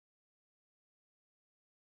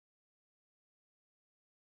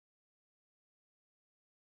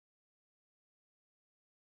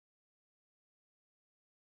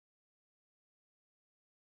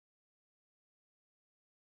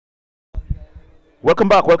Welcome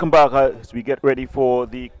back as we get ready for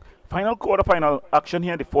the final quarterfinal action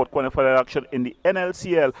here, the fourth quarterfinal action in the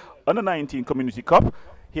NLCL Under 19 Community Cup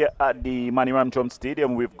here at the Manny Ramcham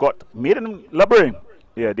Stadium. We've got Maiden Labyrinth.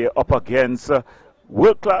 Yeah, they're up against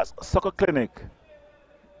World Class Soccer Clinic.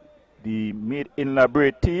 The Made in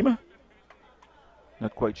Labyrinth team,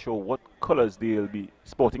 not quite sure what colors they'll be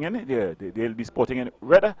sporting in. Yeah, they'll be sporting in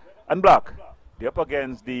red and black. They're up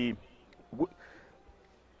against the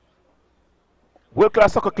World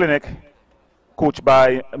Class Soccer Clinic, coached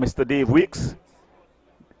by Mr. Dave Weeks,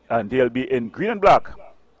 and they'll be in green and black.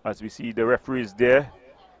 As we see the referees there,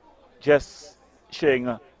 just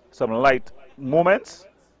sharing some light moments.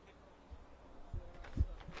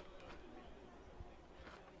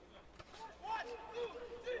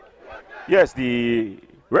 Yes, the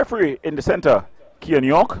referee in the center, Kian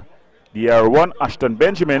York, the AR1, Ashton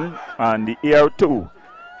Benjamin, and the AR2,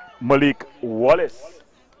 Malik Wallace.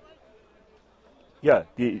 Yeah,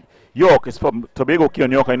 the York is from Tobago.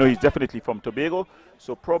 Kian York, I know he's definitely from Tobago.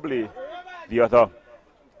 So probably the other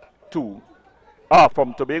two are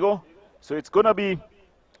from Tobago. So it's going to be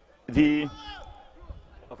a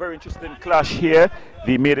very interesting clash here.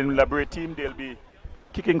 The Maiden Labyrinth team, they'll be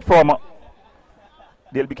kicking from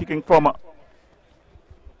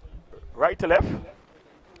right to left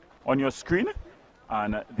on your screen,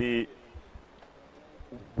 and the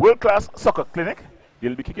World Class Soccer Clinic,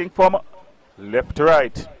 they'll be kicking from left to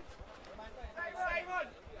right.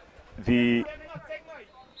 The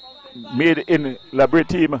Made in Labyrinth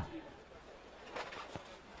team,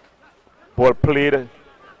 ball played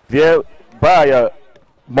there by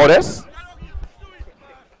Modest.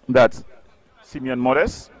 That's Simeon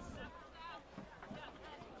Modest.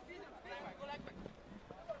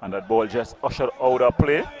 And that ball just ushered out of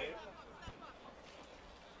play.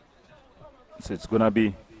 So it's going to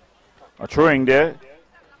be a throwing there.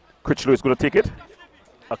 Critchlow is going to take it.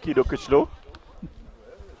 Akido Critchlow.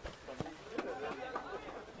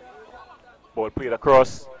 Ball played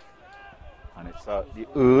across. And it's the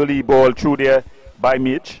early ball through there by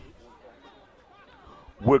Mitch.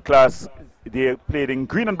 World Class, they played in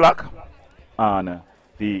green and black. And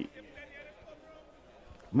the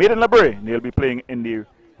Maiden Labyrinth, they'll be playing in the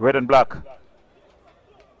red and black.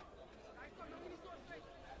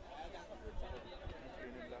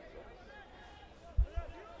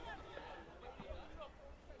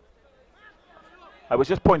 I was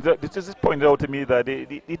just pointed out, this just pointed out to me that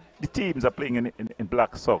the teams are playing in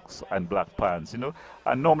black socks and black pants, you know,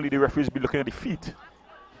 and normally the referees be looking at the feet.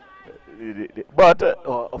 But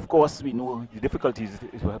of course, we know the difficulties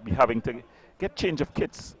is we'll be having to get change of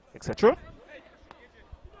kits, etc.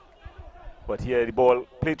 But here the ball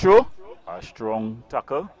played through, a strong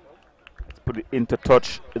tackle. Let's put it into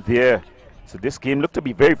touch there. So this game looked to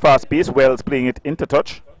be very fast-paced. Wells playing it into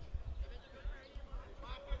touch.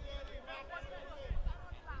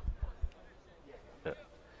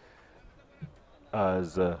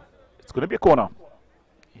 As it's going to be a corner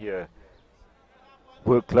here.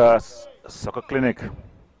 World Class Soccer Clinic.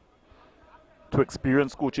 Two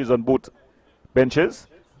experienced coaches on both benches.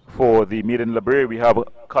 For the Maiden Labyrinth, we have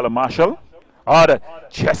Colin Marshall. The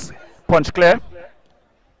chest punch clear.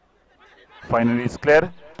 Finally it's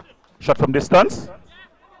cleared. Shot from distance.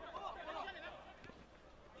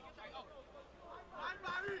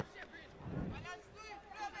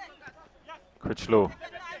 Critchlow.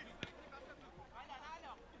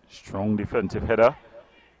 Strong defensive header.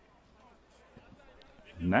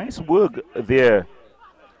 Nice work there.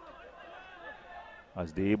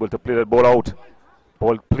 As they're able to play that ball out.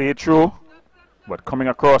 Ball played through, but coming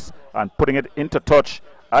across and putting it into touch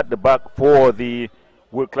at the back for the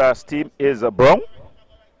World Class team is Brown.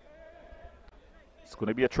 It's going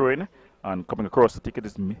to be a throw-in, and coming across to take it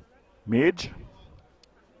is Mage.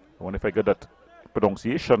 I wonder if I got that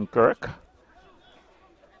pronunciation correct.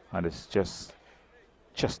 And it's just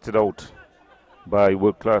chested out by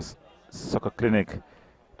World Class Soccer Clinic.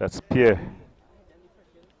 That's Pierre.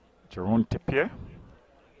 Jerome Pierre.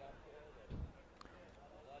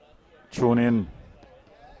 Thrown in.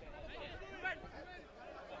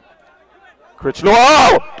 Critchlow.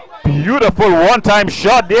 Oh! Beautiful one-time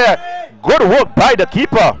shot there. Good work by the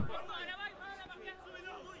keeper.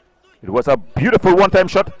 It was a beautiful one-time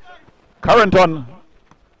shot. Carrington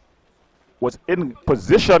was in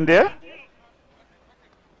position there.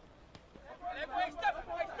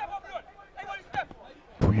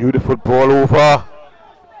 Beautiful ball over.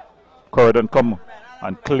 Corridon come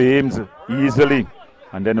and claims easily.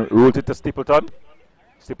 And then rolls it to Stapleton.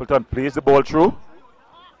 Stapleton plays the ball through.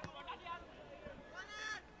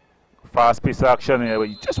 Fast-paced action.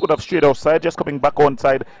 He just would have straight outside. Just coming back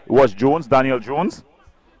onside. It was Jones, Daniel Jones.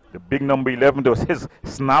 The big number 11, there was his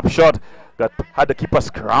snapshot that had the keeper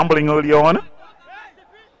scrambling early on.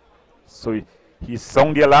 So he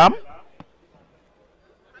sounded the alarm.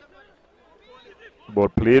 Ball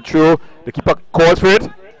played through. The keeper calls for it.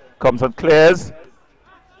 Comes and clears.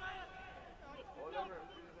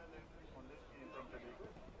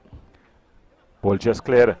 Ball just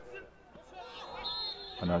cleared.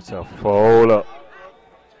 And that's a foul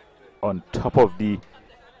on top of the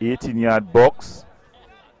 18-yard box.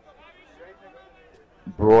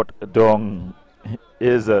 Brought down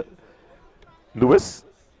is Lewis.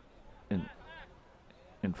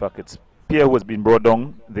 In fact, it's Pierre who has been brought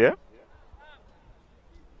down there.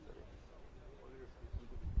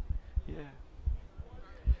 Yeah.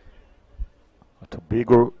 A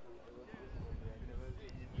Tobago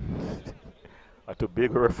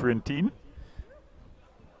refereeing team.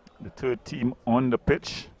 The third team on the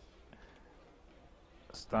pitch.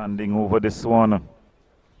 Standing over this one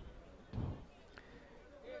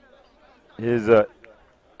is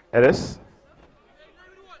Ellis,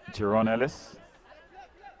 Jerron Ellis.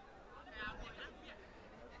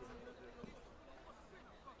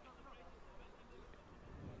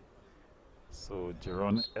 So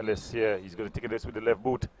Jerron Ellis here, he's going to take this with the left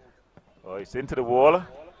boot. It's into the wall.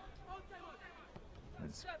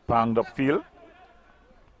 It's banged up field.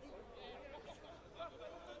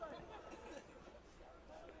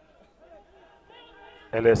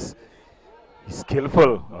 Ellis, he's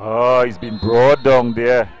skillful. Oh, he's been brought down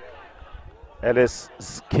there. Ellis,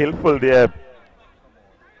 skillful there.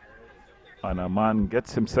 And a man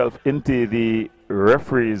gets himself into the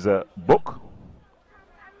referee's book.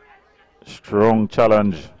 Strong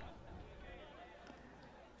challenge.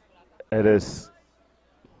 Ellis,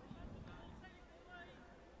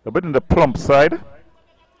 a bit in the plump side.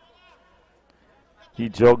 He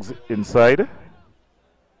jogs inside.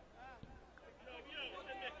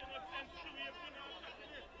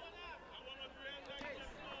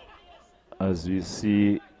 As we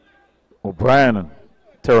see O'Brien,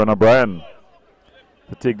 Teron O'Brien,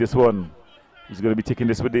 to take this one. He's going to be taking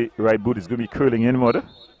this with the right boot. He's going to be curling inward.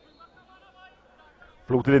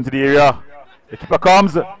 Floated into the area. The keeper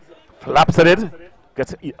comes, flaps at it,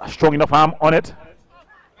 gets a strong enough arm on it.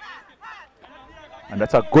 And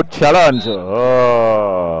that's a good challenge.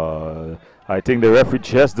 Oh, I think the referee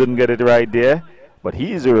just didn't get it right there. But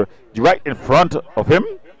he is right in front of him.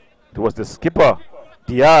 It was the skipper,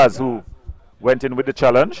 Diaz, who went in with the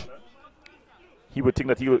challenge. He would think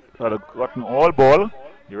that he would have gotten all ball.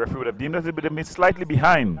 The referee would have deemed that he would have been slightly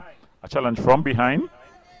behind. A challenge from behind.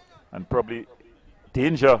 And probably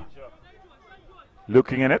danger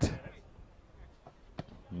looking in it.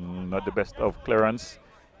 Not the best of clearance.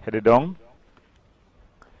 Headed down.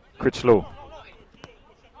 Critchlow.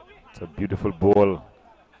 It's a beautiful ball,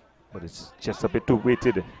 but it's just a bit too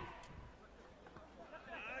weighted.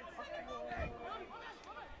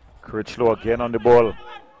 Critchlow again on the ball.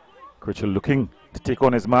 Critchlow looking to take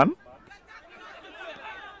on his man.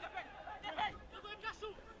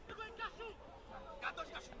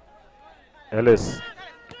 Ellis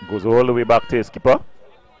goes all the way back to his keeper.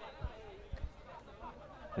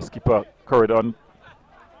 His keeper curried on.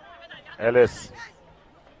 Ellis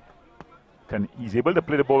he's able to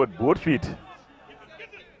play the ball with both feet.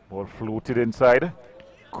 Ball floated inside.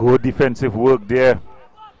 Good defensive work there.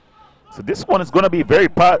 So this one is going to be very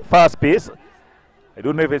fast paced. I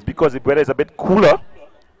don't know if it's because the weather is a bit cooler,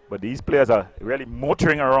 but these players are really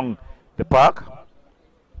motoring around the park.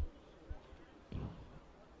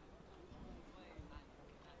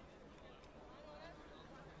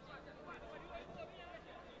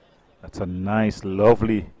 That's a nice,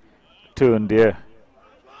 lovely turn there.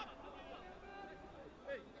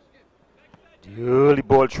 The early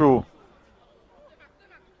ball through.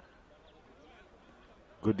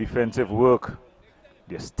 Good defensive work.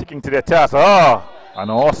 They're sticking to their task. An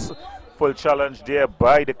awesome full challenge there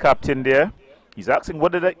by the captain there. He's asking,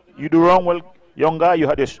 what did you do wrong? Well, young guy, you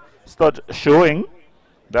had your stud showing.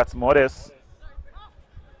 That's Modest.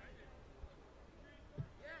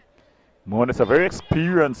 Modest, a very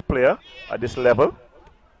experienced player at this level.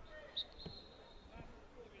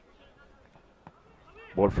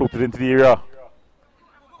 Ball floated into the area.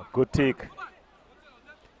 A good take.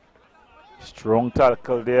 Strong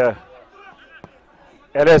tackle there.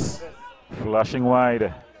 Ellis flashing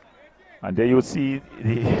wide. And there you see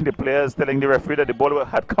the players telling the referee that the ball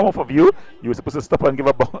had come off of you. You were supposed to stop and give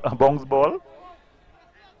a bounce ball.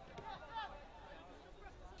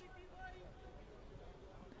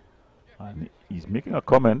 And he's making a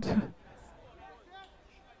comment.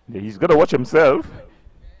 He's got to watch himself.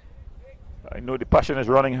 I know the passion is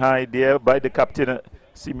running high there by the captain,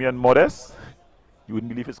 Simeon Modest. You wouldn't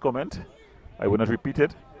believe his comment. I will not repeat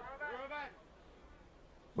it.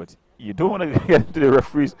 But you don't want to get into the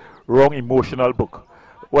referee's wrong emotional book.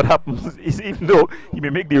 What happens is, even though he may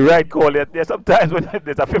make the right call, there's sometimes when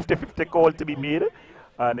there's a 50-50 call to be made,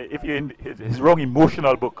 and if you're in his wrong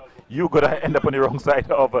emotional book, you're going to end up on the wrong side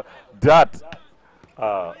of that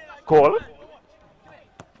call.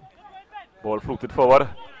 Ball floated forward.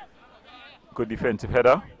 Good defensive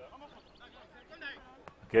header.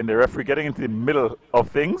 Again, the referee getting into the middle of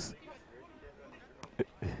things.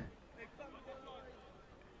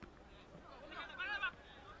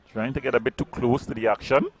 Trying to get a bit too close to the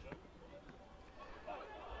action.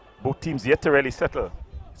 Both teams yet to really settle.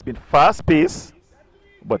 It's been fast-paced,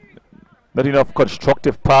 but not enough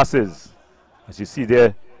constructive passes. As you see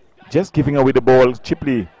there, just giving away the ball.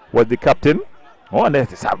 Chipley was the captain. Oh, and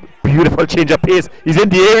there's a beautiful change of pace. He's in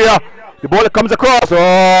the area. The ball comes across.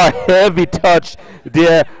 Oh, heavy touch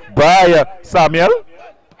there by Samuel.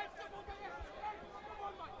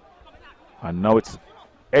 And now it's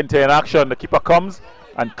enter in action. The keeper comes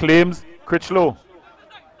and claims Critchlow.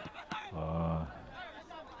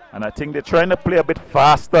 And I think they're trying to play a bit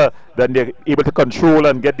faster than they're able to control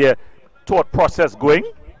and get their thought process going.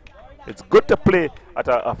 It's good to play at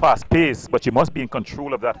a fast pace, but you must be in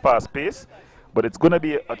control of that fast pace. But it's going to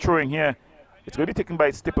be a throwing here. It's going to be taken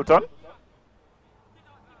by Stapleton.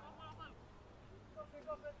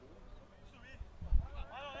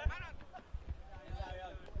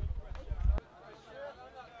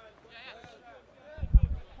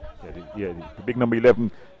 The big number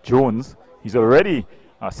 11, Jones, he's already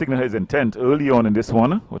signaled his intent early on in this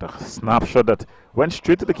one with a snapshot that went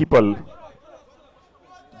straight to the keeper.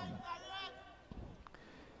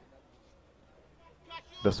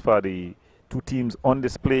 Thus far, the two teams on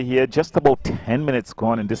display here, just about 10 minutes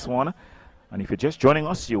gone in this one. And if you're just joining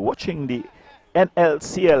us, you're watching the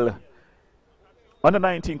NLCL Under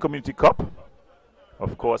 19 Community Cup.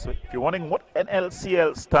 Of course, if you're wondering what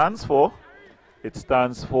NLCL stands for, it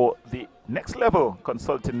stands for the Next Level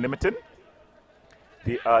Consulting Limited.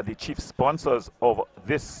 They are the chief sponsors of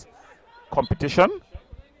this competition.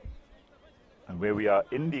 And where we are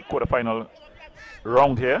in the quarterfinal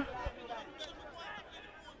round here.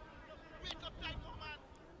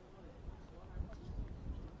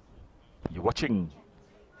 You're watching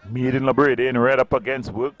Made in Brea in red up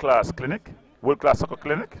against World Class Soccer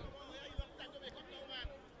Clinic.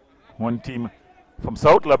 One team from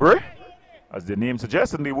South Brea, as the name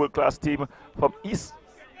suggests, and the World Class team from East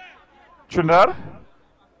Trinidad.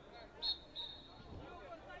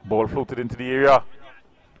 Ball floated into the area.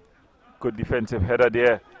 Good defensive header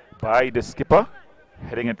there by the skipper,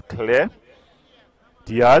 heading it clear.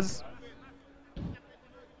 Diaz.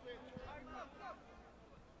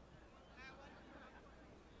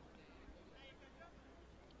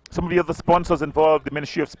 Some of the other sponsors involved: the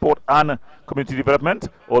Ministry of Sport and Community Development,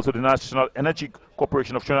 also the National Energy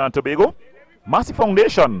Corporation of Trinidad and Tobago, Massey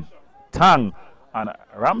Foundation, Tang, and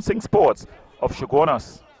Ramsing Sports of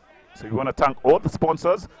Shogunas. So we want to thank all the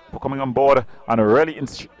sponsors for coming on board and really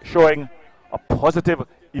showing a positive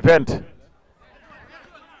event.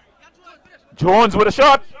 Jones with a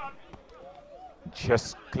shot.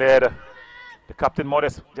 Just cleared. The captain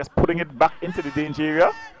Modest just putting it back into the danger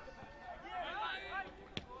area.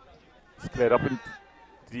 It's cleared up in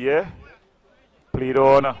the air. Played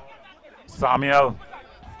on Samuel.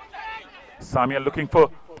 Samuel looking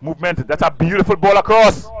for movement. That's a beautiful ball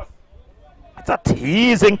across. It's a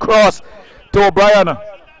teasing cross to O'Brien.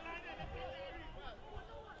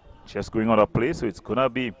 Just going out of play, so it's going to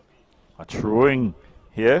be a throwing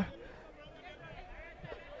here.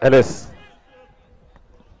 Ellis.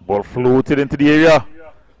 Ball floated into the area.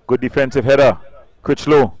 Good defensive header.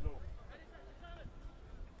 Critchlow.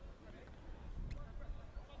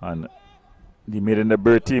 And the Made in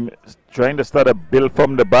Brea team is trying to start a build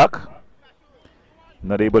from the back.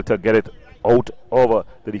 Not able to get it out over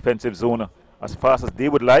the defensive zone as fast as they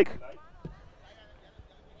would like.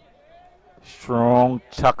 Strong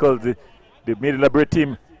tackle. The Made in Brea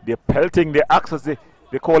team, they're pelting the axe, as they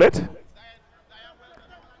call it.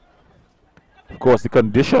 Of course, the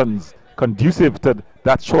conditions conducive to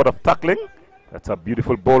that sort of tackling. That's a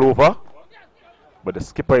beautiful ball over. But the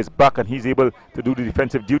skipper is back and he's able to do the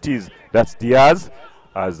defensive duties. That's Diaz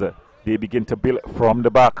as they begin to build from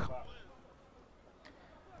the back.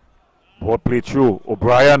 Ball played through.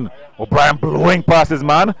 O'Brien blowing past his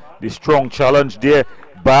man. The strong challenge there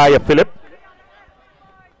by Philip.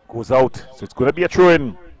 Goes out. So it's going to be a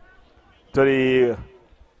throw-in to the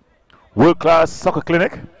World Class Soccer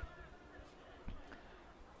Clinic.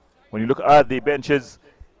 When you look at the benches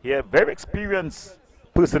here, very experienced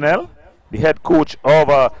personnel. The head coach of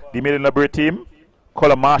the Made in Brea team,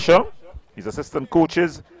 Colin Marshall. His assistant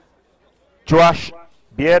coaches, Josh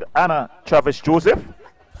Beard and Travis Joseph.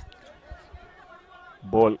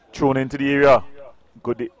 Ball thrown into the area.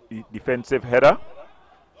 Good defensive header.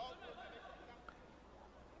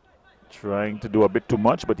 Trying to do a bit too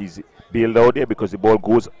much, but he's bailed out there because the ball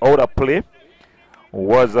goes out of play.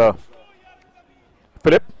 Was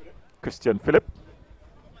Christian Phillip.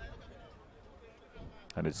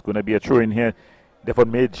 And it's going to be a throw in here. Devon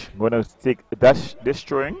Midge going to take this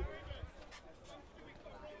throwing.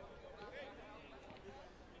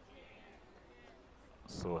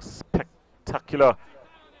 So a spectacular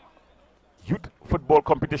youth football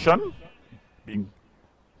competition being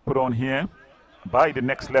put on here by the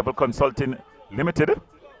Next Level Consulting Limited.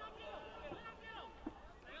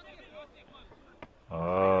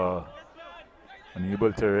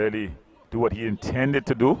 Unable to really do what he intended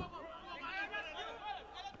to do.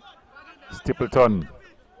 Stapleton,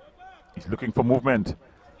 he's looking for movement.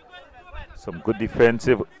 Some good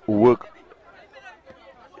defensive work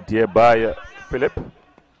there by Phillip.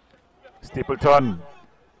 Stapleton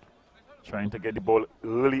trying to get the ball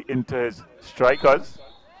early into his strikers,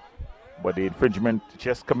 but the infringement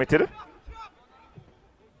just committed.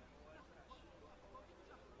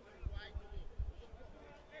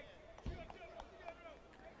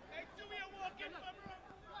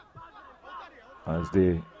 As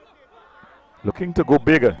they looking to go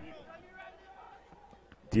bigger.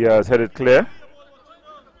 Diaz headed clear.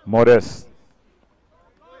 Modest.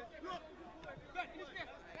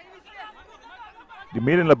 The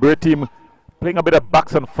Maiden Labrie team playing a bit of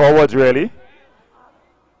backs and forwards really.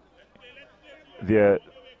 Their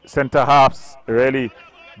centre halves really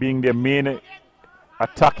being their main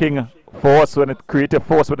attacking force creative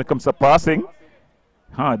force when it comes to passing.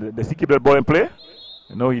 Does he keep that ball in play?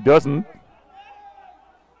 No, he doesn't.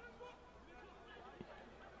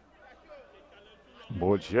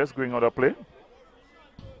 Ball just going out of play.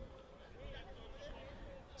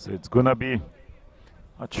 So it's going to be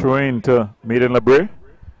a throw-in to Maiden Labrie.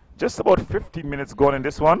 Just about 15 minutes gone in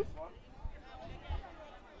this one.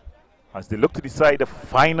 As they look to decide the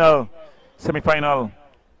final semi-final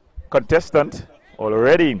contestant,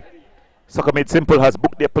 already Soccer Made Simple has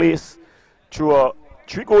booked their place through a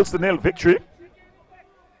 3-0 victory.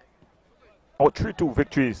 Or 3-2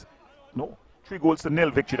 victories. No,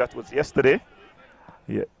 3-0 victory. That was yesterday.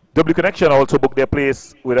 Yeah. W Connection also booked their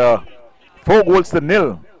place with a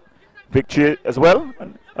 4-0 victory as well.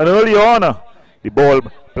 And early on, the Ball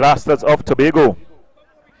Blasters of Tobago,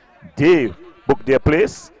 they booked their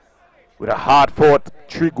place with a hard-fought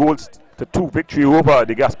 3-2 victory over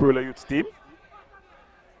the Gasparilla Youth team.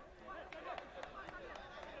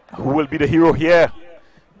 Who will be the hero here?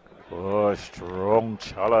 Oh, strong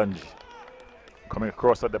challenge. Coming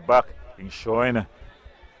across at the back, showing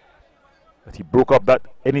that he broke up that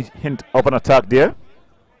any hint of an attack there.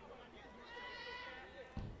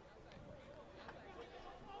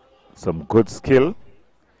 Some good skill,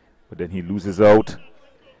 but then he loses out.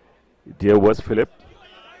 There was Phillip.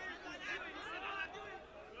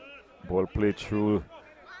 Ball played through,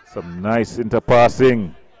 some nice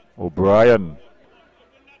interpassing. O'Brien.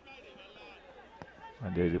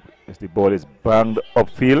 And there, as the ball is banged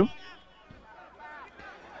upfield.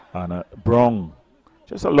 And Brown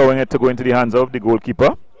just allowing it to go into the hands of the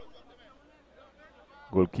goalkeeper.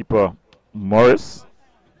 Goalkeeper Morris.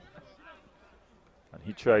 And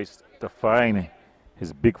he tries to find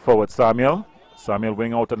his big forward Samuel. Samuel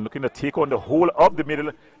wing out and looking to take on the whole of the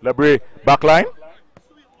Maiden Labrie back line.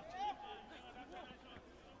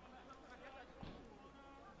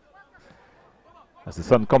 As the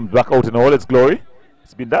sun comes back out in all its glory.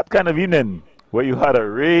 It's been that kind of evening where you had a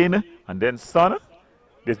rain and then sun.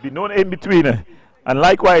 There's been no in between. And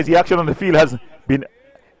likewise, the action on the field has been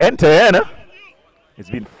end-to-end.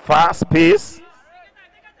 It's been fast-paced.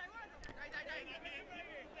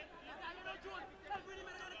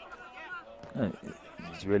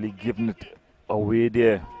 He's really giving it away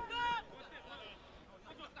there.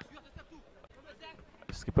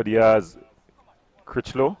 Skipper Diaz,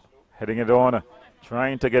 Critchlow, heading it on,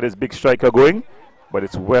 trying to get his big striker going, but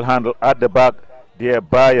it's well handled at the back there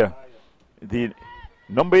by the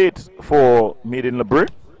number 8 for Maiden Labrie.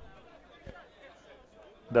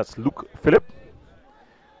 That's Luke Phillip.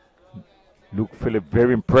 Luke Phillip,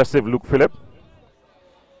 very impressive Luke Phillip.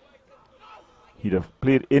 He'd have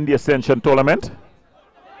played in the Ascension tournament,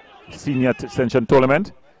 senior Ascension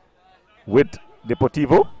tournament with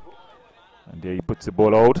Deportivo. And there he puts the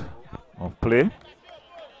ball out of play.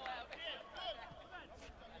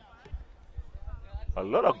 A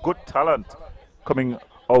lot of good talent coming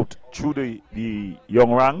out through the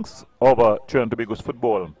young ranks of Trinidad and Tobago's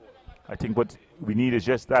football. I think what we need is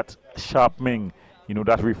just that sharpening,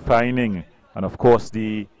 that refining. And of course,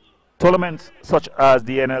 the tournaments such as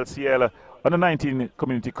the NLCL Under 19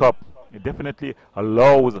 Community Cup, it definitely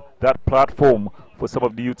allows that platform for some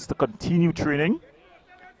of the youths to continue training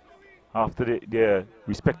after their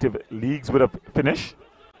respective leagues would have finished.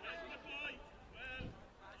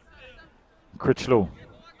 Critchlow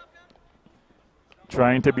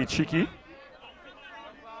trying to be cheeky.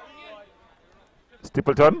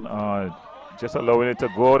 Stapleton just allowing it to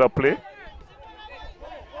go out of play.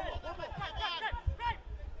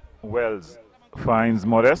 Wells finds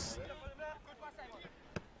Modest.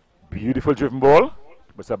 Beautiful driven ball,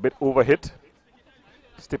 but it's a bit overhit.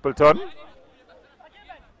 Stapleton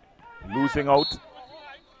losing out.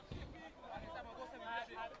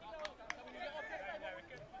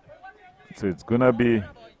 So it's gonna be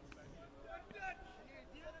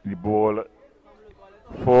the ball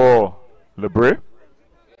for Brea.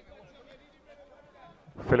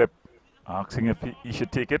 Philip asking if he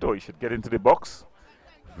should take it or he should get into the box.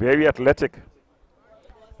 Very athletic.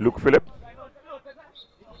 Luke Philip.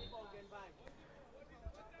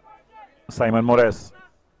 Simon Morris.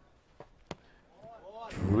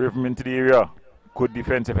 Driven into the area. Good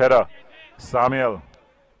defensive header. Samuel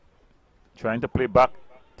trying to play back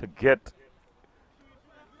to get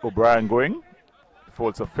O'Brien going.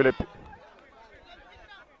 Faults of Philip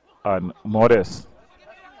and Modest.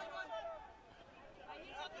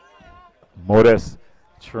 Modest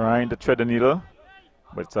trying to thread the needle,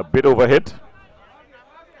 but it's a bit overhit.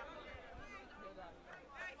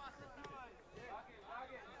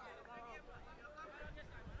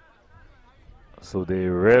 So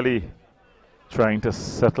they're really trying to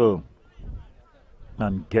settle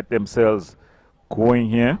and get themselves going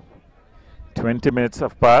here. 20 minutes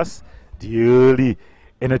have passed. The early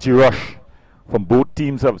energy rush from both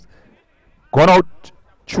teams have gone out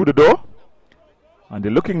through the door, and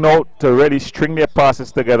they're looking now to really string their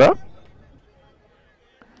passes together.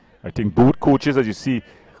 I think both coaches, as you see,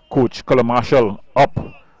 Coach Colin Marshall up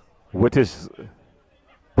with his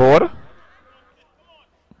board.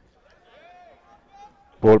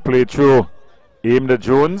 Ball played through, aimed at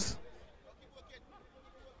Jones.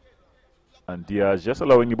 And Diaz just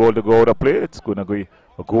allowing the ball to go out of play. It's going to be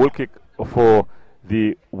a goal kick for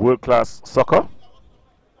the world-class soccer.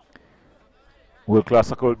 World-class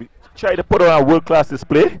soccer will be trying to put on a world-class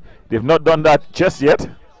display. They've not done that just yet.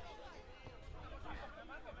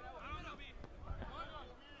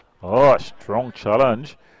 Oh, a strong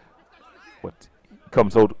challenge. But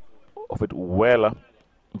comes out of it well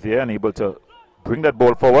there and able to bring that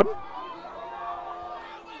ball forward.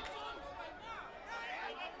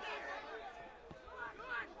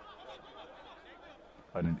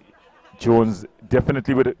 And Jones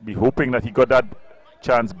definitely would be hoping that he got that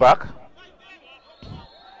chance back.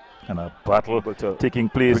 And a battle taking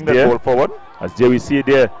place there. Bring that ball forward. As there we see it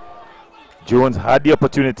there, Jones had the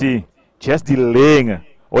opportunity, just delaying.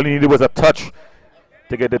 All he needed was a touch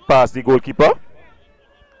to get it past the goalkeeper.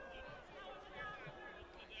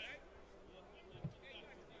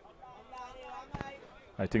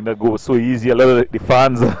 I think that goal was so easy. A lot of the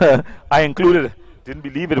fans, I included, didn't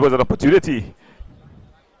believe it was an opportunity.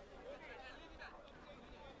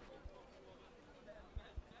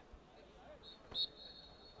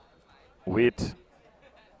 Wait.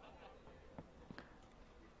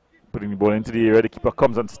 Putting the ball into the area. The keeper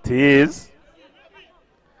comes and stays.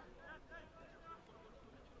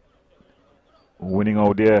 Winning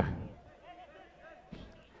out there.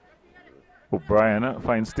 O'Brien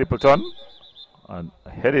finds Stapleton. And a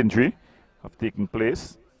head injury have taken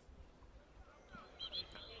place.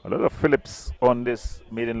 A lot of Phillips on this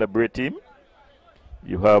Maiden Brea team.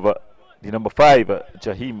 You have the number 5,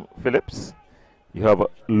 Jaheim Phillips. You have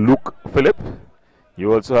Luke Phillip.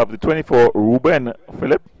 You also have the 24, Ruben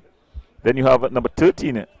Phillip. Then you have number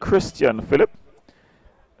 13, Christian Phillip.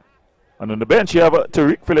 And on the bench you have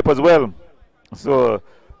Tariq Phillip as well. So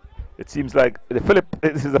it seems like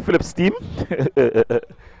this is a Phillips team.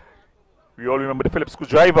 We all remember the Phillips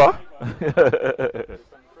screwdriver.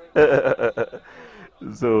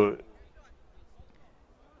 So,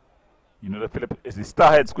 you know, the Philip is the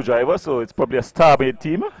star-head screwdriver, so it's probably a star-made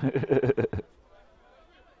team.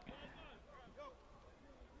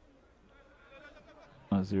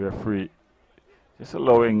 As the referee just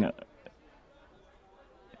allowing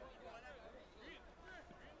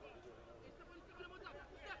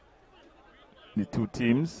the two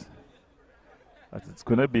teams, that it's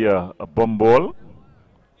going to be a bum ball.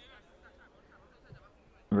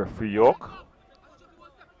 Referee York.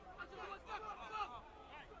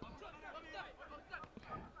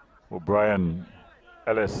 O'Brien,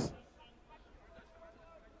 Ellis.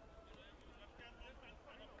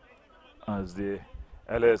 as the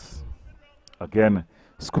Ellis again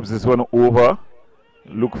scoops this one over.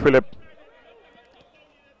 Luke Phillip.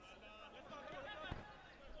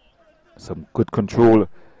 Some good control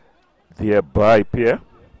there by Pierre.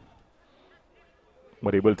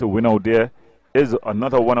 But able to win out there is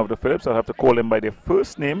another one of the Phillips. I'll have to call him by their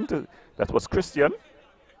first name. That was Christian.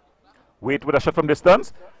 Wait with a shot from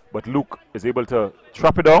distance. But Luke is able to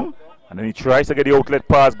trap it down. And then he tries to get the outlet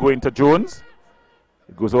pass going to Jones.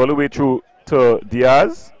 It goes all the way through to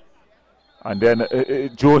Diaz. And then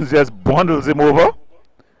Jones just bundles him over.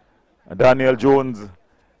 And Daniel Jones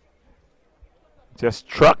just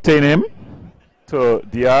tracking him to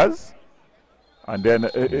Diaz. And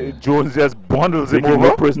then Jones just bundles him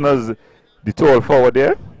over. Prisoners the tall forward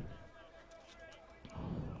there.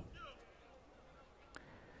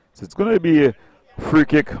 So it's going to be a free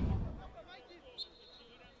kick.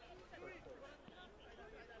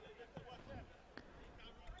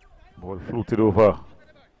 Ball floated over.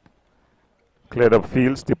 Cleared up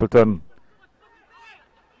field. Stapleton.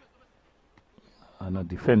 And a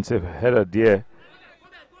defensive header there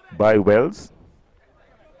by Wells.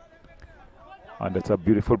 And that's a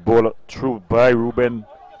beautiful ball through by Ruben.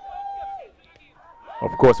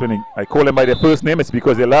 Of course, when I call him by their first name, it's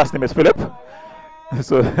because their last name is Philip.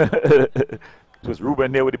 So it was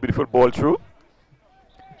Ruben there with a beautiful ball through.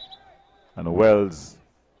 And Wells.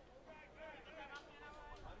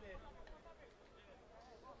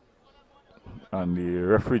 And the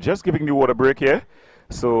referee just giving the water break here.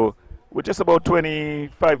 So with just about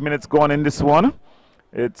 25 minutes gone in this one,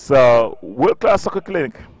 it's World Class Soccer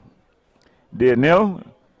Clinic. They're nil.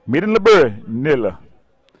 Maiden Liberia, nil.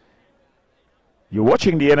 You're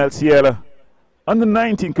watching the NLCL Under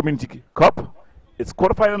 19 Community Cup. It's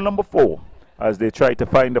quarterfinal number 4 as they try to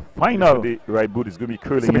find the final. The right boot is going to be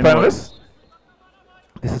curling semi-finalists.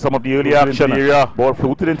 This is some of the early action. Ball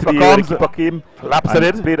floated into the air. The keeper came, flaps at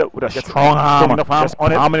it, played with a strong arm, just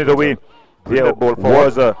palming it away. There ball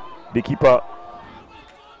was the keeper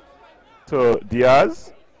to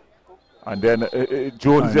Diaz. And then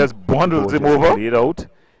Jones just bundles him over. Laid out.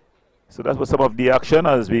 So that was some of the action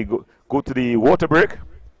as we go to the water break.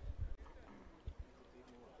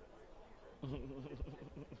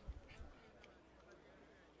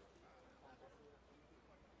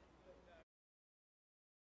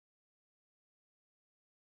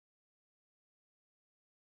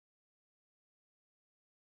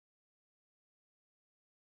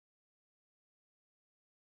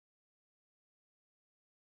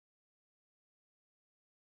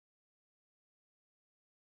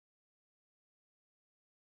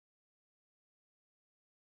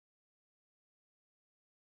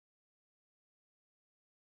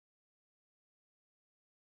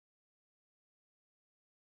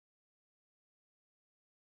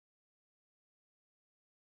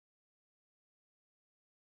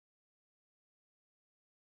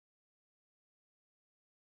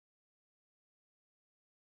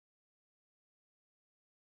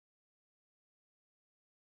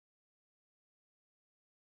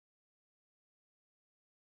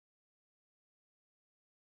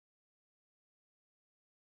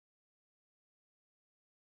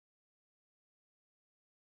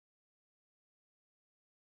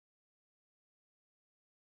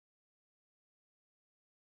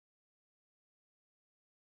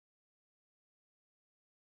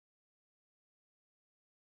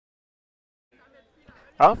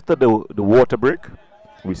 After the water break,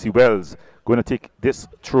 we see Wells going to take this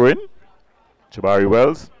throw in. Jabari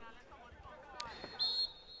Wells.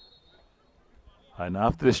 And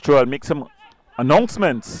after this throw, I'll make some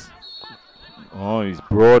announcements. Oh, he's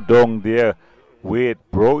brought down there. Wade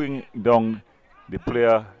bringing down the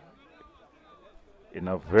player in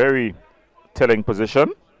a very telling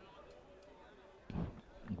position.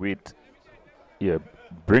 Wade, yeah,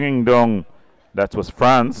 bringing down, that was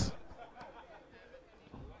France.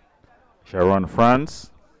 Sharon France.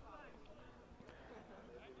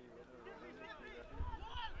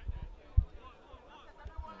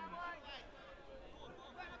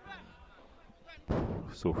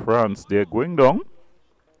 So France, they're going down.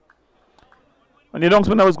 And the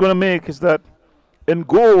announcement I was going to make is that in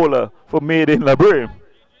goal for Made in Liberia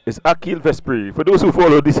is Akil Vespri. For those who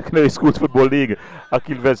follow the secondary schools football league,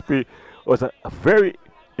 Akil Vespri was a very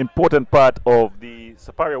important part of the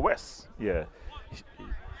Superior West. Yeah.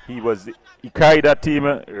 He carried that team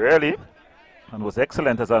really and was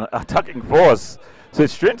excellent as an attacking force. So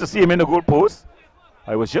it's strange to see him in the goal post.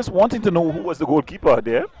 I was just wanting to know who was the goalkeeper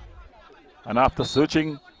there. And after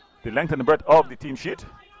searching the length and the breadth of the team sheet,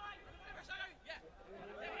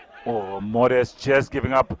 oh, Modest just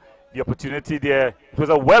giving up The opportunity there. It was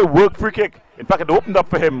a well-worked free kick. In fact, it opened up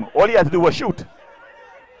for him. All he had to do was shoot.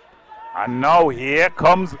 And now here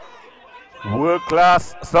comes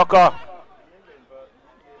world-class soccer.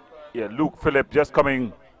 Yeah, Luke Phillip just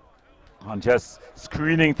coming and just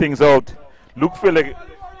screening things out. Luke Phillip,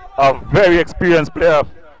 a very experienced player.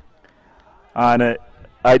 And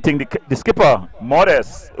I think the skipper,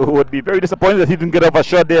 Modest, would be very disappointed that he didn't get off a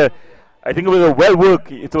shot there. I think it was a well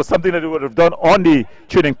work. It was something that they would have done on the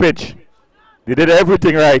training pitch. They did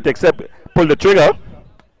everything right except pull the trigger.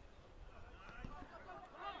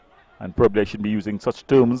 And probably I shouldn't be using such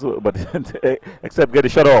terms, but except get the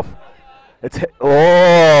shot off.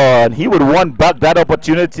 And he would want back that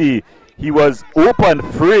opportunity. He was open,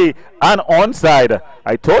 free, and onside.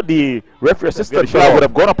 I thought the referee assistant flag would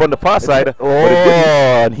have gone up on the far side.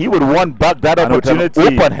 And he would want back that opportunity.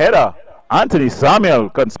 Open header. Anthony Samuel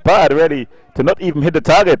conspired really to not even hit the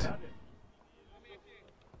target.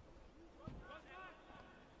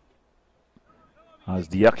 As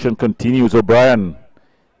the action continues, O'Brien.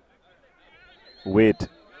 Wait.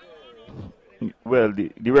 Well,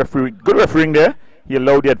 the referee, good refereeing there. He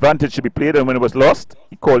allowed the advantage to be played, and when it was lost,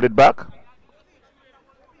 he called it back.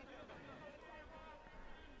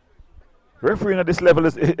 Refereeing at this level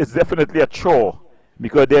is definitely a chore,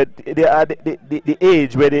 because they are the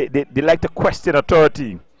age where they like to question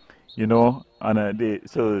authority, you know, and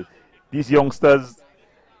so these youngsters,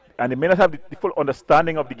 and they may not have the full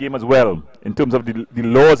understanding of the game as well, in terms of the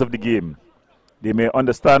laws of the game. They may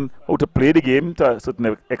understand how to play the game to a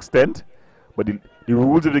certain extent, but the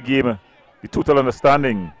rules of the game, the total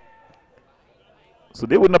understanding. So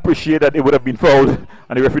they wouldn't appreciate that it would have been fouled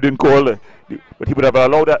and the referee didn't call, but he would have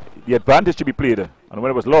allowed the advantage to be played. And when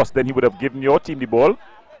it was lost, then he would have given your team the ball.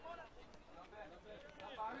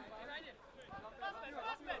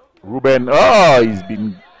 Ruben, he's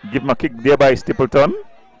been given a kick there by Stapleton.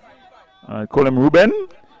 I call him Ruben.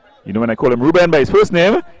 You know, when I call him Ruben by his first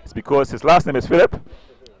name, it's because his last name is Philip.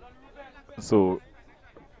 So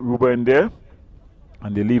Ruben there,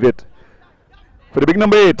 and they leave it for the big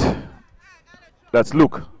number 8. That's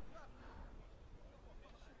Luke.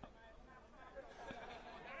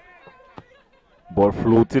 Ball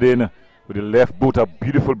floated in with the left boot, a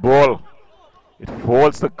beautiful ball. It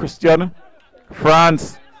falls to Christian.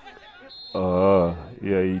 France. Yeah,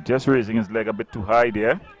 he just raising his leg a bit too high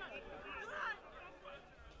there.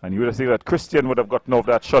 And you would have seen that Christian would have gotten off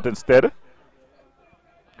that shot instead.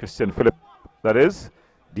 Christian Philip, that is.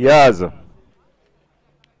 Diaz,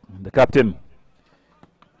 the captain.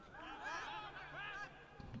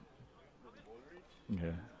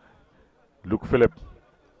 Yeah. Luke Phillip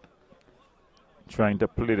trying to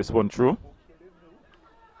play this one through.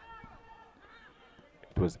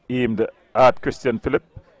 It was aimed at Christian Phillip.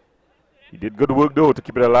 He did good work though to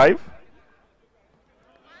keep it alive.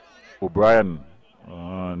 O'Brien,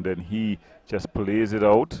 and then he just plays it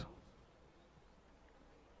out.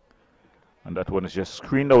 And that one is just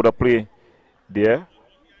screened out of play there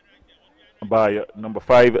by number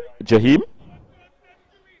 5, Jaheim.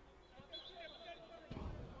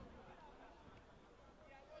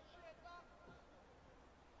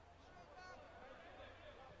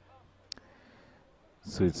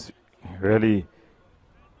 So it's really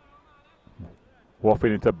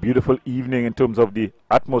wafting into a beautiful evening in terms of the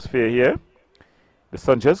atmosphere here. The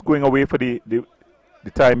sun just going away for the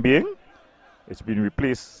time being. It's been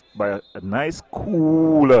replaced by a nice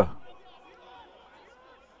cooler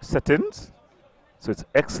settings. So it's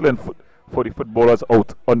excellent for the footballers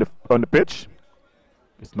out on the pitch.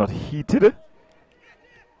 It's not heated.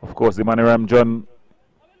 Of course, the Maniram John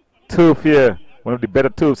turf here, one of the better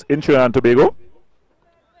turfs in Trinidad and Tobago.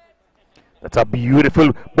 That's a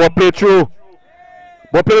beautiful ball play through.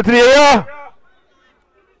 Ball play to the area.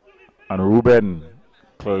 And Ruben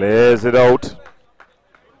clears it out.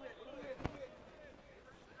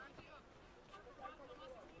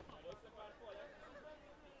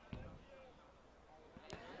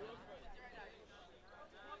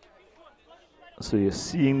 So you're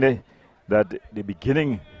seeing that the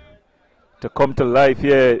beginning to come to life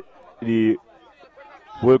here, the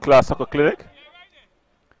world-class soccer clinic.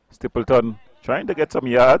 Stapleton trying to get some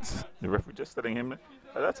yards. The referee just telling him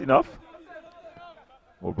that's enough.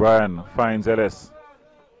 O'Brien finds Ellis.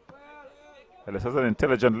 Ellis has an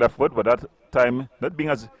intelligent left foot, but that time not being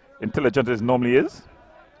as intelligent as normally is.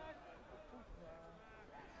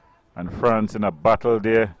 And France in a battle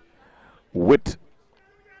there with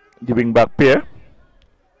the wing back pair,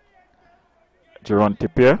 Jerron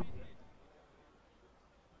Tippier.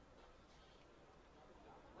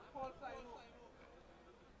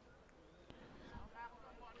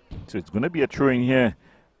 So it's going to be a throw-in here,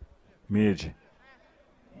 Mage.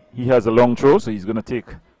 He has a long throw, so he's going to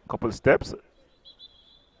take a couple steps.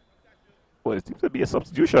 Well, it seems to be a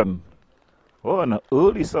substitution. Oh, an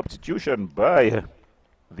early substitution by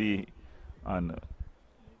the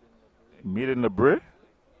Maiden Brea.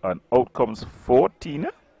 And out comes 14.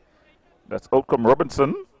 That's out comes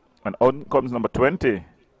Robinson. And out comes number 20.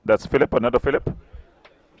 That's Philip, another Philip.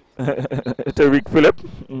 Tariq Philip.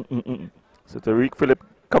 So Tariq Philip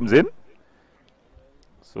comes in.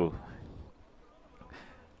 So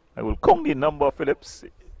I will count the number of Philips.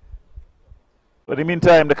 But in the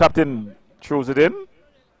meantime, the captain throws it in.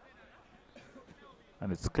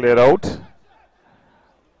 And it's cleared out.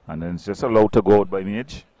 And then it's just allowed to go out by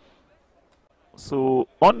Mage. So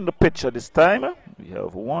on the pitch at this time, we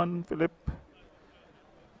have 1 Philip,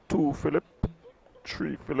 2 Philip,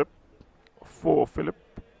 3 Philip, 4 Philip,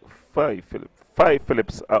 5 Philip. 5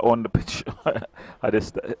 Philips are on the pitch at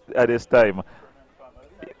this time.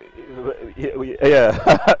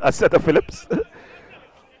 Yeah, a set of Philips.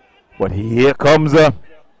 But here comes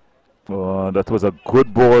oh, that was a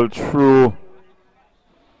good ball through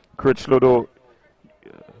Critchlow, though,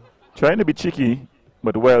 trying to be cheeky,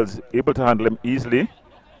 but Wells able to handle him easily.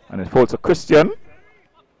 And it falls to Christian.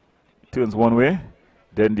 Turns one way,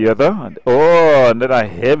 then the other. And oh, and then a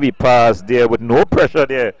heavy pass there with no pressure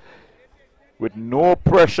there. With no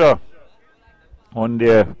pressure on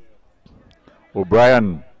there.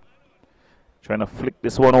 O'Brien trying to flick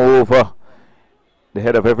this one over the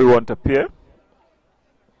head of everyone to Pierre.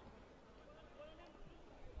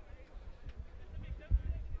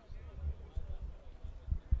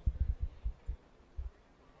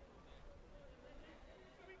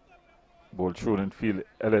 Ball thrown in field.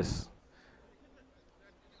 Ellis.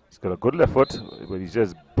 He's got a good left foot, but he's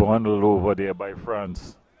just bundled over there by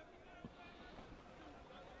France.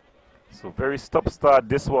 So very stop-start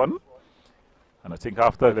this one. And I think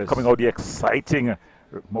after coming out the exciting,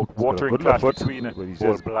 mouth-watering clash between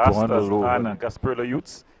Ball Blasters and Gasparilla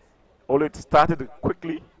Youths, although it started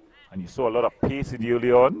quickly, and you saw a lot of pace in the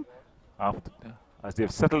early on, after, as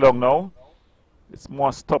they've settled down now, it's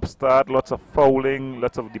more stop-start, lots of fouling,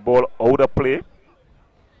 lots of the ball out of play.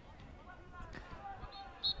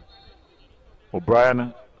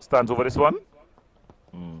 O'Brien stands over this one.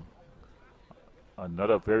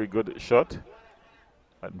 Another very good shot.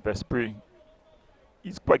 And Vespri,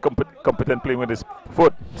 he's quite competent playing with his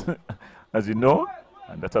foot, as you know.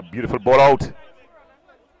 And that's a beautiful ball out.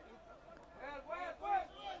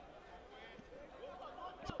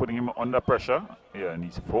 He's putting him under pressure. Yeah, and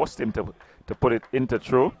he's forced him to put it into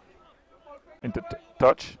throw, into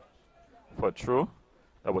touch for throw.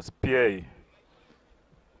 That was Pierre.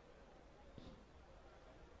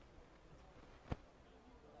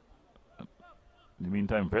 In the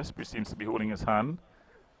meantime, Vespri seems to be holding his hand.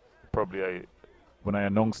 Probably when I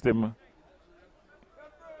announced him,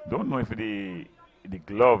 don't know if the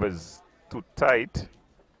glove is too tight.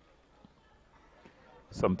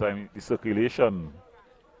 Sometimes the circulation.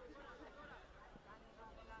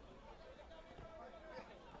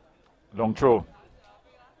 Long throw.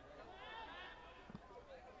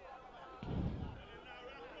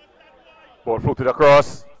 Ball floated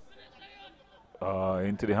across.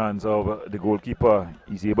 Into the hands of the goalkeeper.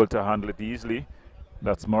 He's able to handle it easily.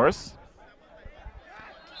 That's Morris.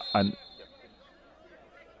 And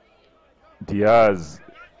Diaz,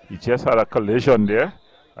 he just had a collision there,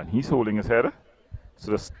 and he's holding his head.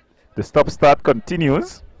 So the stop-start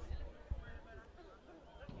continues.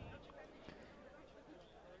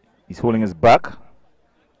 He's holding his back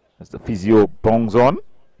as the physio bongs on.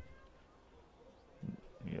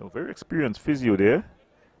 Very experienced physio there.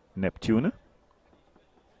 Neptune.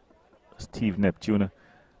 Steve Neptune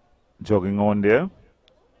jogging on there.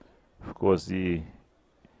 Of course, you'll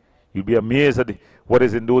be amazed at what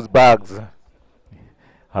is in those bags.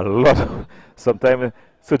 A lot of, sometimes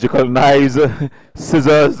surgical knives,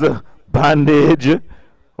 scissors, bandage.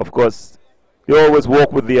 Of course, you always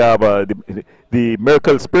walk with the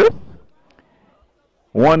miracle spray.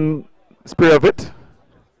 One spray of it.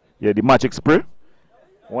 Yeah, the magic spray.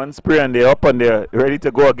 One spray and they're up and they're ready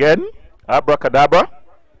to go again. Abracadabra.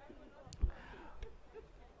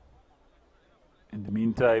 In the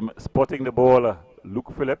meantime, spotting the ball,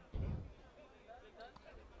 Luke Phillip.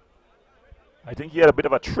 I think he had a bit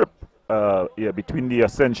of a trip between the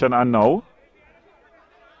ascension and now.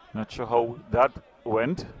 Not sure how that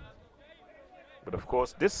went. But of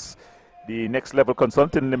course, the Next Level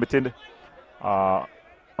Consulting Limited on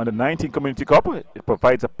the 19 Community Cup, it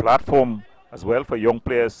provides a platform as well for young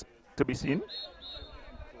players to be seen.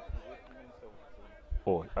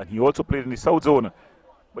 Oh, and he also played in the South Zone.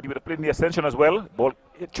 But he would have played in the Ascension as well. Ball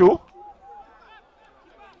hit through.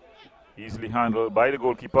 Easily handled by the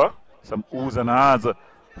goalkeeper. Some oohs and ahs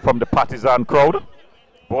from the Partizan crowd.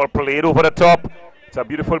 Ball played over the top. It's a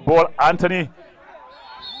beautiful ball, Anthony.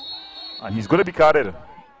 And he's going to be carded.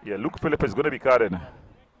 Yeah, Luke Phillip is going to be carded.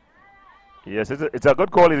 Yes, it's a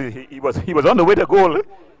good call. He was on the way to goal.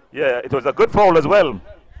 Yeah, it was a good foul as well.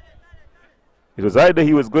 It was either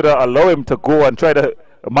he was going to allow him to go and try the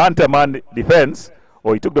man-to-man defense,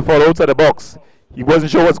 or he took the foul outside the box. He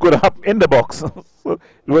wasn't sure what's going to happen in the box. So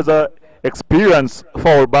it was a experience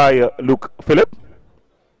foul by Luke Phillip.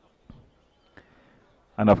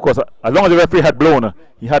 And of course, as long as the referee had blown,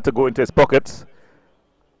 he had to go into his pockets,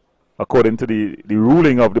 according to the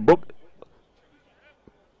ruling of the book.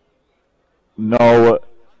 Now,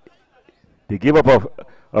 they gave up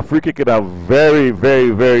a free kick in a very,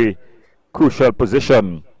 very, very crucial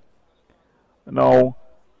position. Now,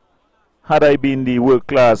 had I been the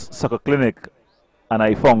world-class soccer clinic and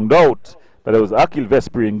I found out that it was Akil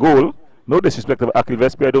Vespri in goal, no disrespect of Akil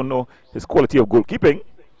Vespri, I don't know his quality of goalkeeping,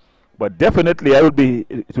 but definitely it would be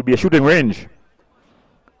a shooting range.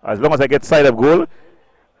 As long as I get side of goal,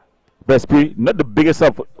 Vespri, not the biggest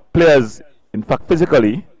of players, in fact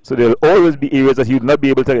physically, so there will always be areas that he will not be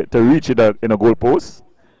able to reach in a goal post.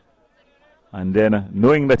 And then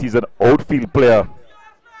knowing that he's an outfield player,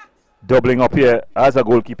 doubling up here as a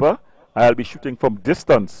goalkeeper, I'll be shooting from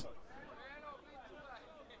distance.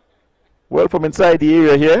 Well, from inside the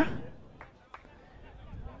area here.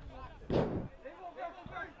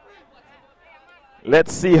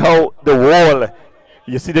 Let's see how the wall.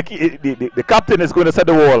 You see the captain is going to set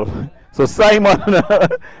the wall. So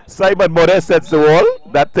Simon Modest sets the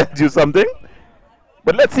wall. That tells you something.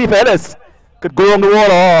 But let's see if Ellis could go on the wall.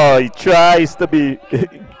 Oh, he tries to be.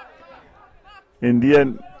 In the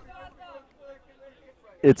end,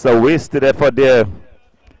 it's a wasted effort there.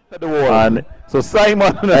 The wall. And so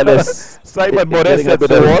Simon Ellis, Simon Modest sets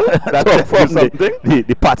the wall. That tells you something.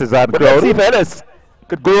 The Partizan crowd. Let's see if Ellis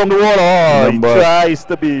could go on the wall. Oh, he tries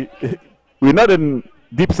to be. We're not in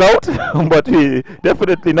deep south, but we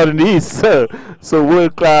definitely not in the east. So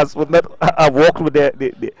world class would not have walked with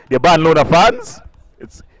their Barcelona fans.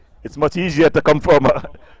 It's much easier to come from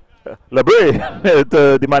Brea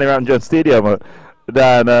to the Maniram Jones Stadium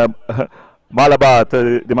than Malabar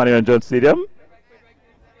to the Maniram Jones Stadium.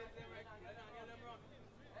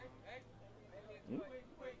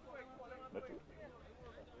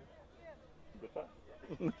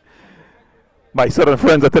 My southern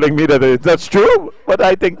friends are telling me that that's true, but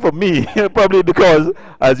I think for me, probably because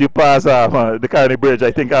as you pass the Carney Bridge,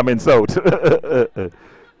 I think I'm in south.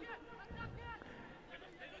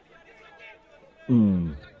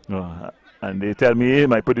 And they tell me,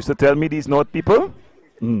 my producer tell me these north people.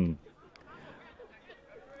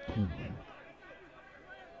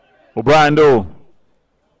 Obrando.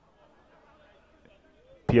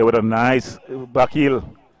 Pierre with a nice back heel.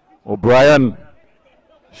 O'Brien.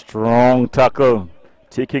 Strong tackle,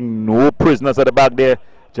 taking no prisoners at the back there,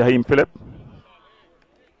 Jaheim Phillip.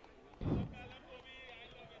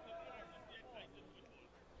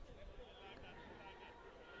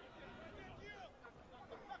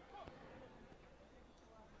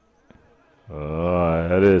 Oh,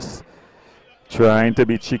 that is trying to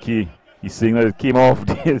be cheeky. He's seeing that it came off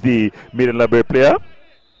the middle Brea player.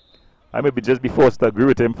 I may be just be forced to agree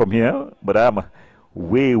with him from here, but I'm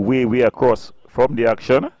way, way, way across from the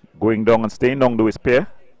action, going down and staying down to his pair.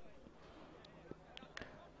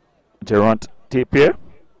 Gerant Tapier.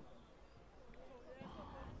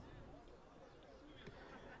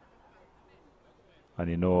 And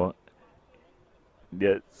you know,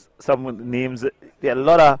 there's some names, there are a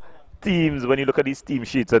lot of teams when you look at these team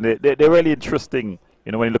sheets, and they're really interesting.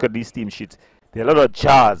 You know, when you look at these team sheets, there are a lot of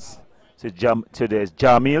jars. So there's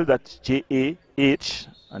Jamil, that's J-A-H,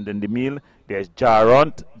 and then the meal. There's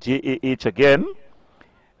Jarant, J-A-H again.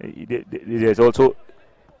 There's also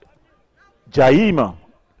Jaima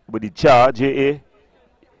with the Jar,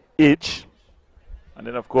 J-A-H. And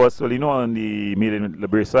then, of course, well, you know, on the male in the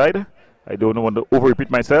Brea side, I don't want to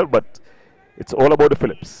over-repeat myself, but it's all about the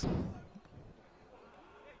Phillips.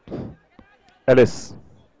 Ellis.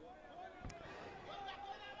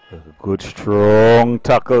 A good, strong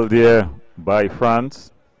tackle there by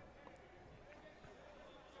France.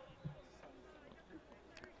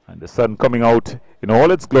 And the sun coming out in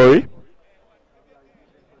all its glory.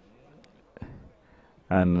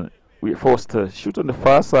 And we're forced to shoot on the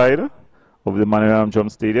far side of the Maniram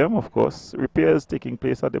Jones Stadium. Of course, repairs taking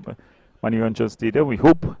place at the Maniram Jones Stadium. We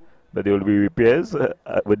hope that there will be repairs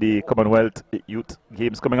with the Commonwealth Youth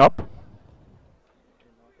Games coming up.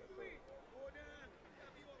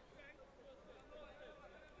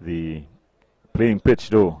 The playing pitch,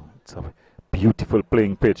 though, it's a beautiful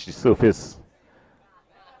playing pitch, the surface.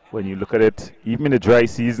 When you look at it, even in the dry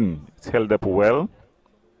season, it's held up well.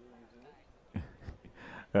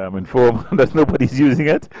 I'm informed that nobody's using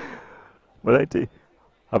it. But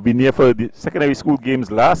I've been here for the secondary school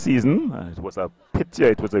games last season. It was a picture.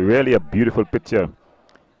 It was really a beautiful picture.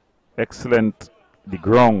 Excellent. The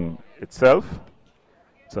ground itself.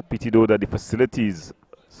 It's a pity though that the facilities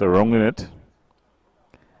surrounding it.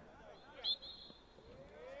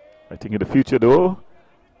 I think in the future though,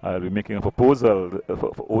 I'll be making a proposal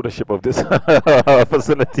for ownership of this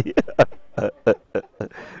facility.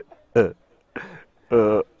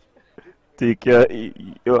 Take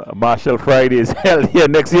Marshall Fridays held here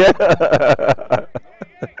next year.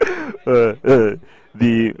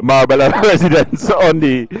 The Marbella residents on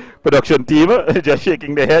the production team just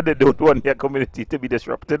shaking their head. They don't want their community to be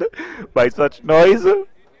disrupted by such noise.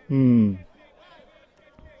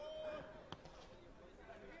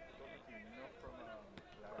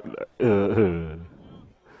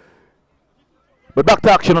 But back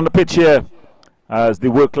to action on the pitch here as the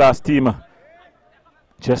world-class team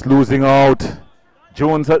just losing out.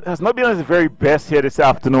 Jones has not been at his very best here this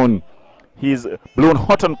afternoon. He's blown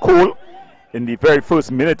hot and cold. In the very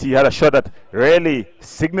first minute, he had a shot that really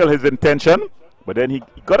signaled his intention, but then he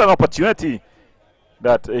got an opportunity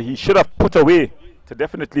that he should have put away to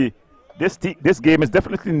definitely. This game is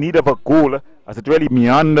definitely in need of a goal as it really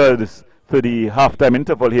meanders to the halftime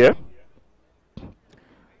interval here.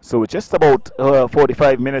 So just about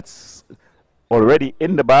 45 minutes already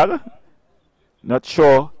in the bag. Not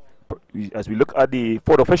sure, as we look at the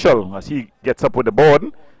fourth official, as he gets up with the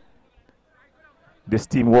board, this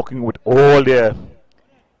team working with all their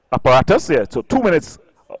apparatus here. So 2 minutes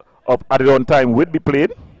of added on time will be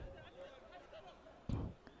played.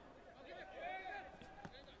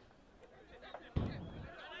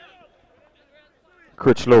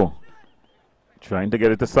 Critchlow trying to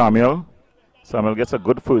get it to Samuel. Samuel gets a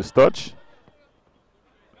good first touch.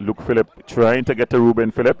 Luke Phillip trying to get to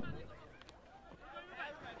Ruben Phillip.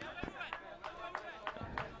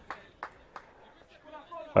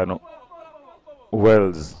 I know.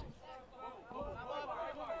 Wells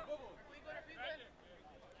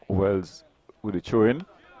with the throw in.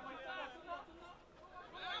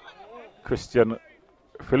 Christian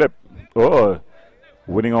Phillip. Oh,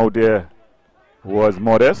 winning out there was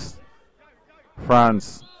Modest.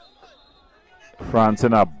 France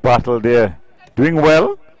in a battle there. Doing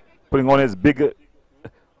well. Putting on his big.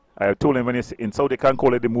 I told him when he's in South they can't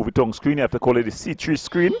call it the movie tongue screen. You have to call it the C3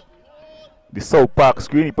 screen. The South Park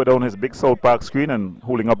screen. He put down his big South Park screen and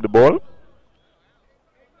holding up the ball.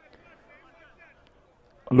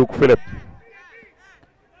 Luke Phillip.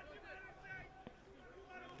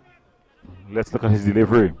 Let's look at his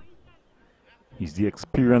delivery. He's the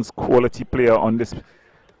experienced quality player on this,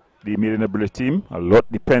 the Made in Ability team. A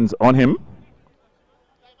lot depends on him.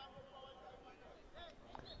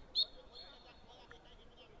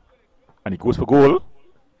 And he goes for goal,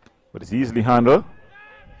 but it's easily handled.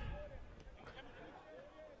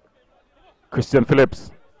 Christian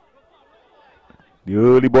Phillips. The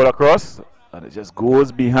early ball across, and it just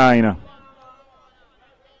goes behind.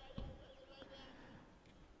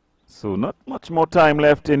 So not much more time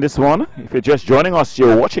left in this one. If you're just joining us,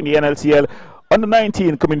 you're watching the NLCL Under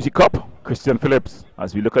 19 Community Cup. Christian Phillips,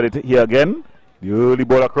 as we look at it here again. The early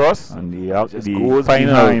ball across, and the goes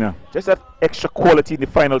final. Just that extra quality in the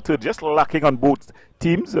final third, just lacking on both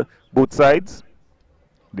teams, both sides.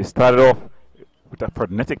 They started off with a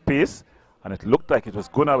frenetic pace, and it looked like it was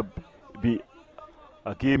going to be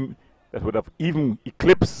a game that would have even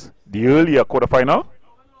eclipsed the earlier quarterfinal.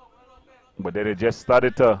 But then it just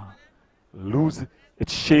started to lose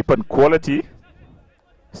its shape and quality.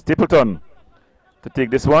 Stapleton to take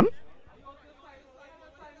this one.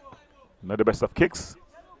 Not the best of kicks.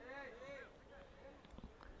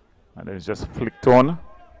 And then it's just flicked on.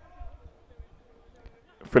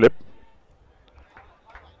 Phillip.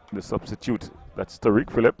 The substitute. That's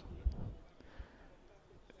Tariq Phillip.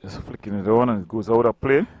 Just flicking it on and it goes out of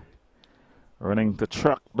play. Running the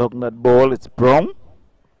track down that ball. It's Brown.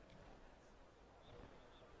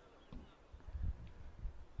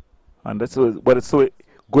 And that's what is so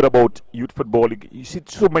good about youth football. You see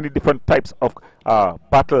so many different types of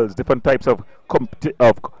battles, different types of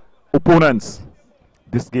opponents.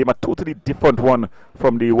 This game a totally different one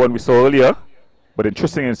from the one we saw earlier, but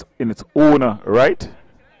interesting in its own right.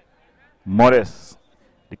 Modest,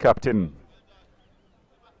 the captain,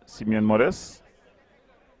 Simeon Modest.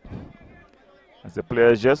 As the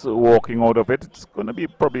players just walking out of it, it's going to be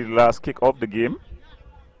probably the last kick of the game.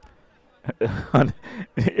 And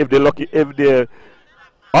if they're lucky, if they're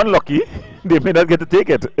Unlucky, they may not get to take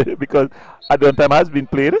it because advent time has been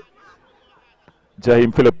played.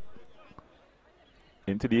 Jaheim Phillip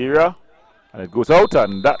into the area, and it goes out,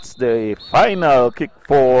 and that's the final kick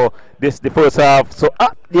for the first half. So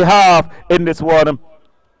at the half in this one,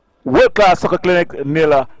 World Class Soccer Clinic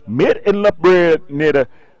nil, made in Brea nil.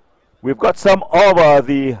 We've got some of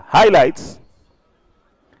the highlights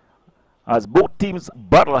as both teams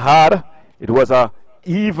battle hard. It was a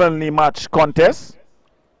evenly matched contest.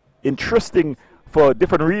 Interesting for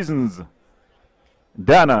different reasons.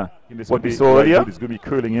 Dana, what we saw earlier, is going to be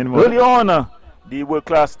curling in. early on, the world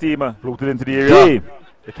class team Floated into the area.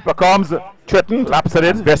 the keeper comes, threatened, laps at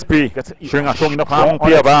it. Vespri gets showing a strong enough hand, on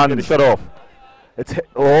pair it, of get it hands. shut off. It's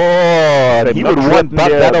he would want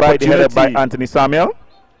back that by the header by Anthony Samuel.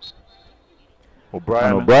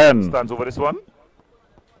 O'Brien stands over this one.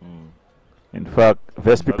 In fact,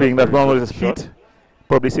 Vespri playing that one with his feet,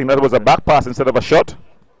 probably saying that was a back pass instead of a shot.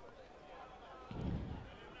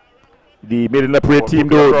 The Made-in-Brea team,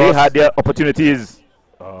 though, they had their opportunities.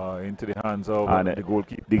 Into the hands of the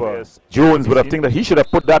goalkeeper. Jones would have think that he should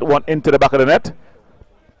have put that one into the back of the net.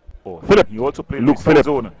 Phillip, he also played Luke Phillip,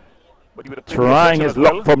 zone, but he trying his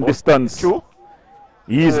luck from distance.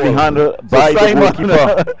 Easily handled by the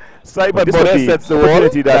goalkeeper. Simon This would be sets the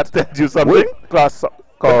opportunity wall. that tells you something. Class.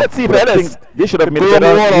 Let's see if Ellis. They should have made He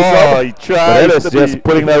better. tries Ellis to just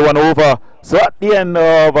pulling that one over. So at the end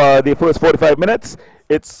of the first 45 minutes,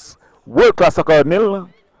 it's World Class Soccer nil,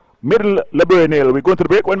 Middle Brea nil. We're going to the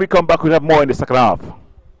break. When we come back, we'll have more in the second half.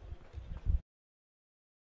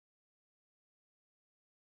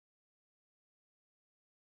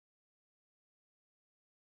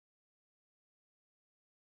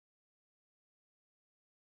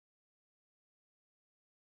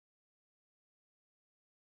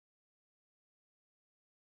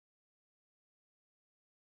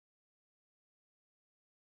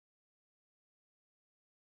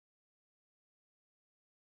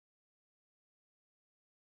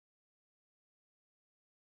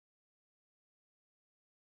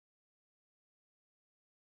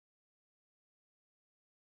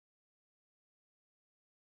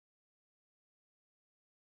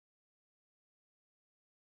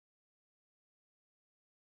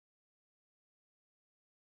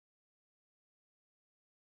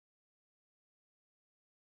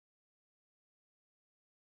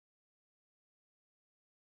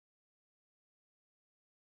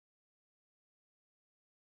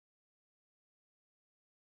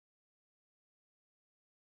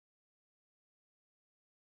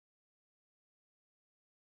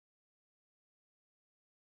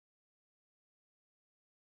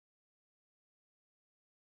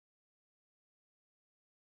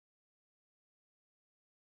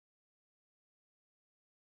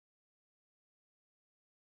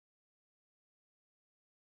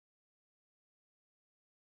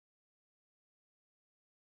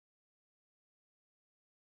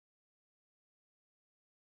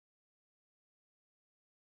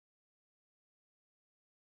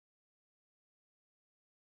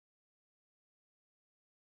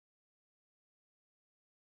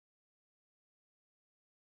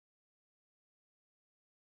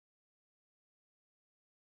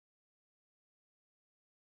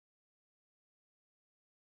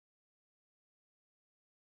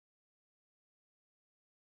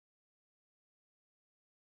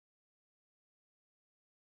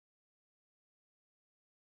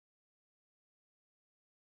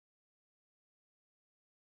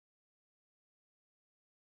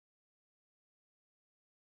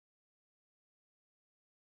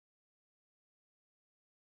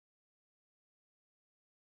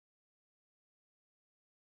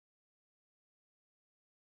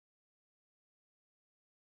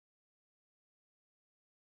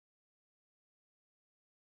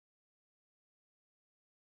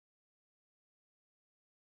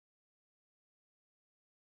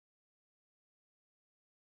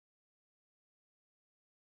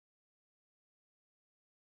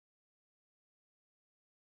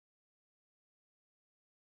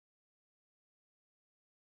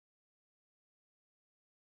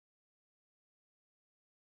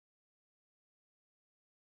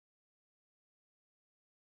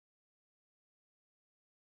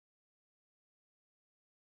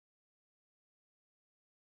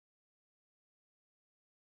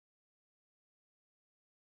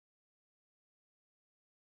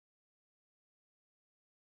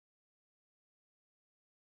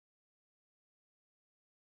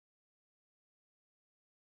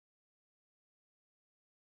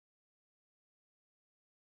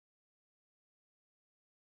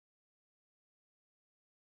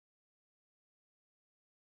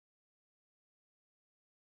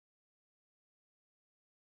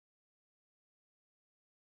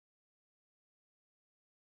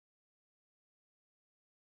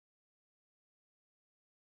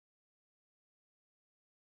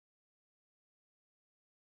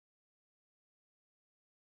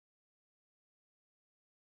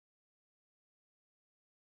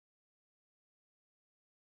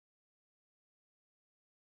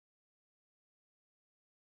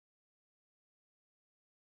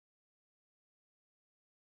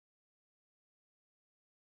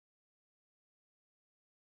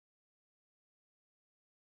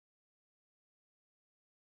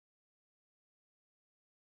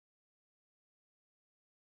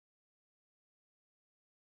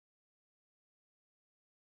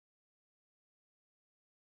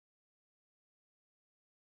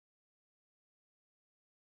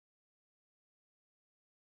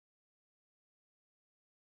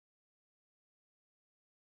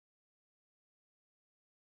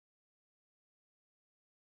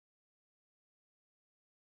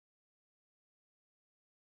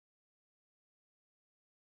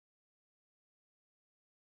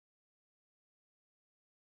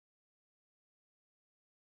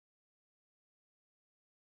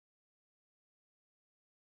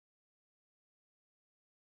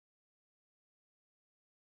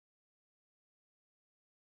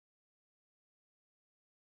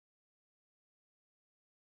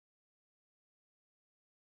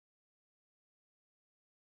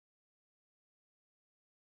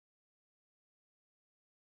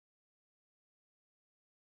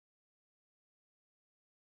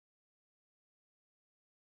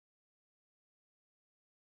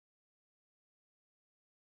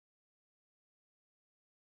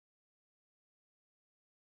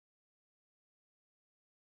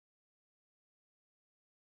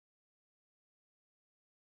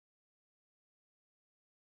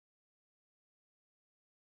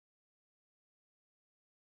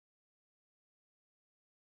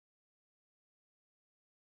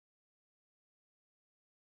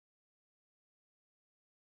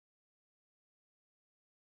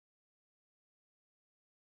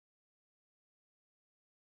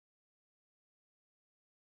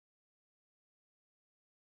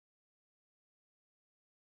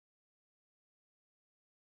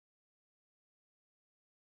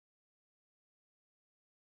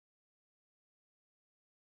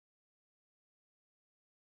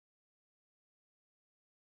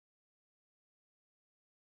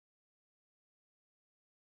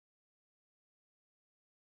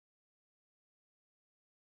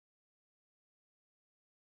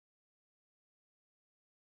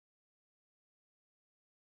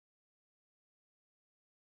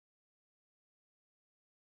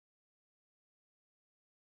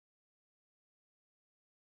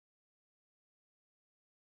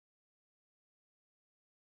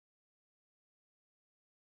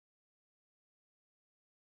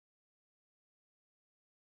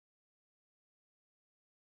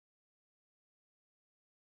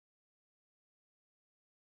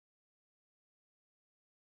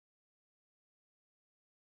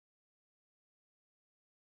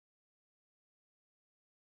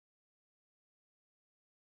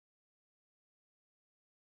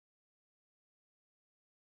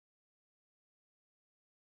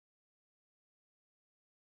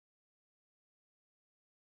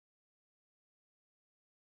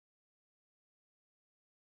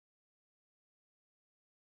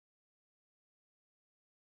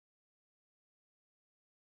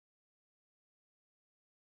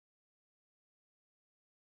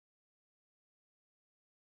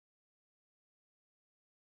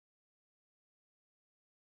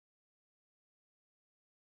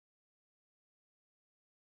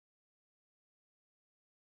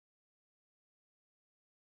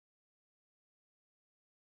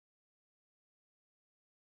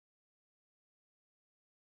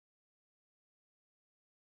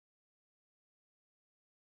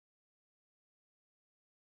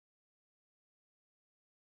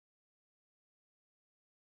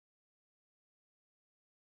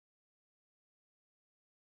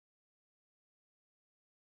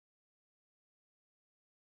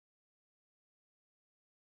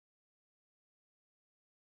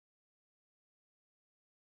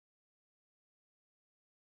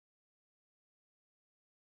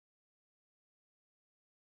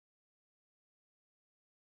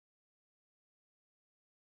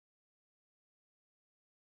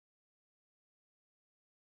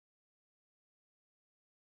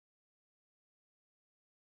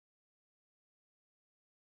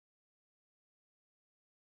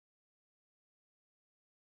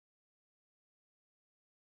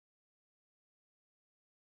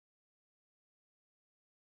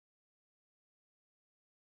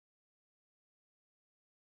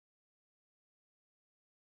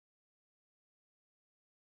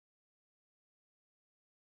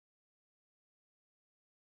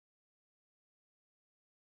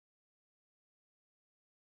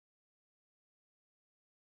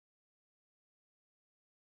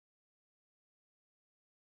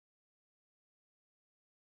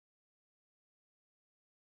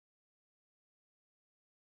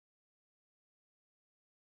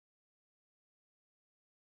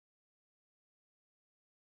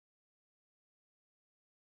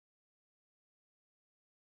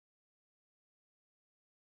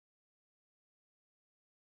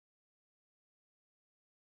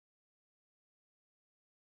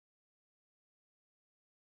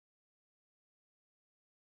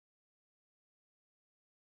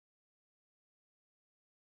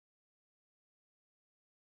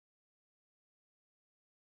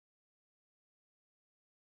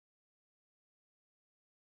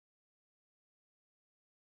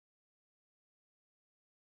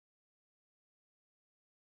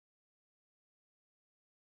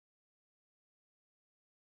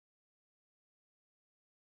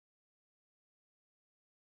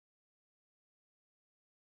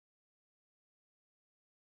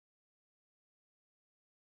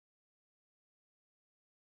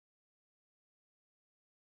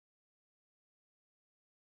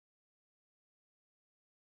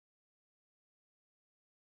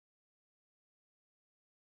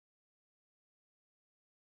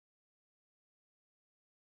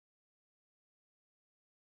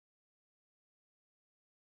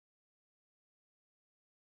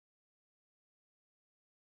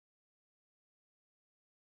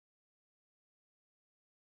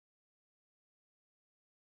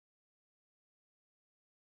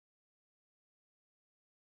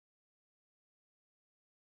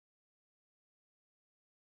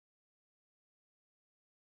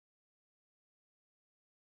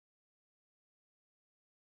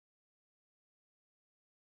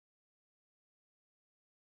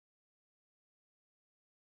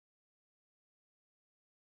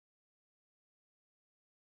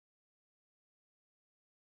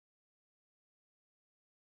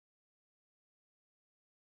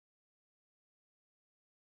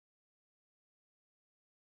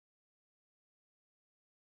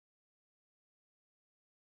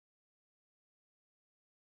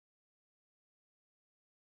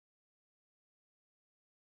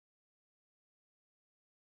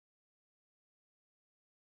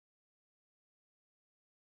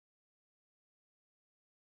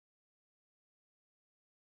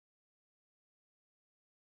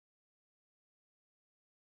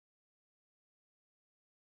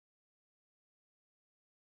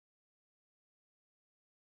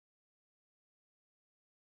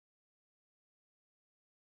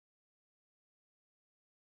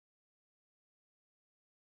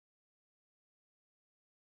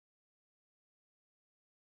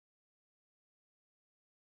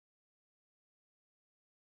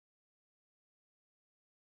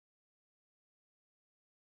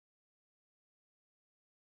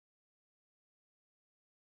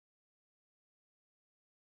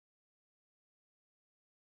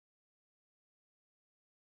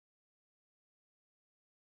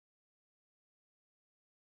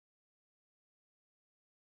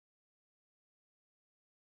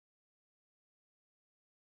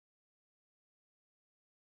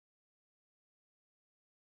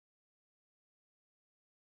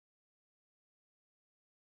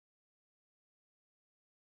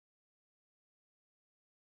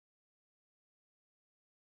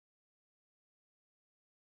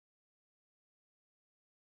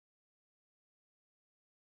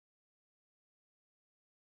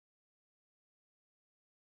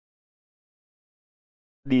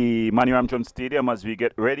 the Manny Ramchon Stadium as we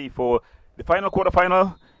get ready for the final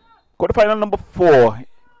quarterfinal number 4.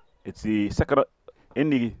 It's the second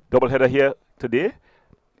in the doubleheader here today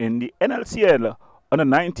in the NLCL Under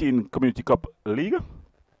 19 Community Cup League.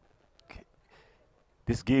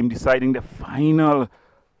 This game deciding the final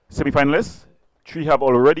semi-finalists. 3 have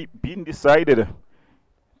already been decided.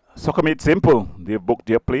 Soccer made simple. They've booked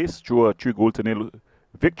their place through a 3-goal-to-0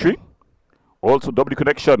 victory. Also, W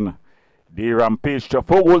Connection, they rampaged a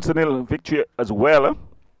 4-goal-to-0 victory as well.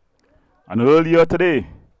 And earlier today,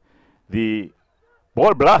 the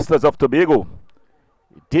Ball Blasters of Tobago,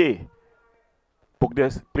 they booked their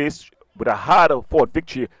place with a hard-fought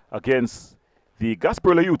victory against the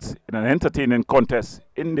Gasparilla Youths in an entertaining contest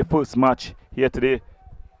in the first match here today.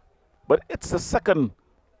 But it's the second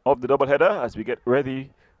of the doubleheader as we get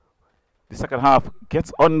ready. The second half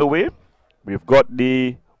gets underway. We've got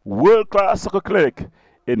the World Class Soccer Clinic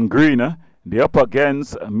in green. They're up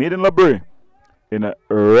against Made in Brea in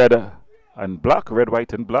red and black, red,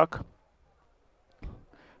 white, and black.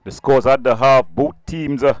 The scores at the half, both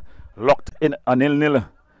teams locked in a 0-0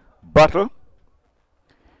 battle.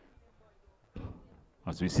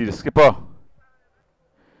 As we see the skipper,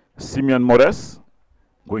 Simeon Modest,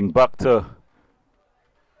 going back to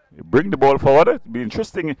bring the ball forward. It'll be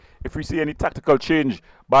interesting if we see any tactical change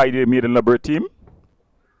by the Made in Brea team.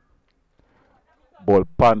 Ball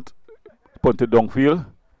punted downfield.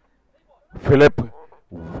 Philip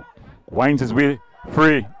winds his way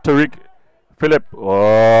free. Tariq Philip.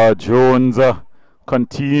 Oh, Jones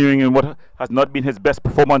continuing in what has not been his best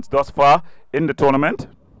performance thus far in the tournament.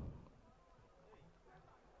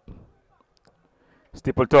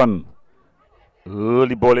 Stapleton.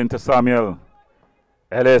 Early ball into Samuel.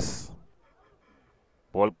 Ellis.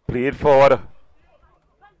 Ball played forward.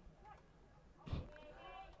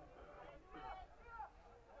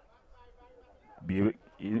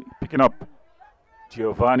 Picking up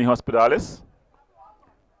Giovanni Hospitalis.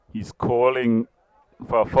 He's calling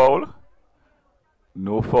for a foul.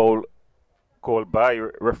 No foul called by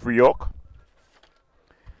referee York.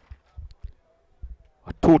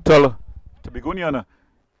 A total Tobagonian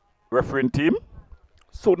refereeing team.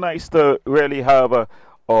 So nice to really have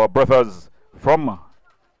our brothers from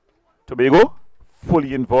Tobago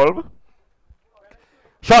fully involved.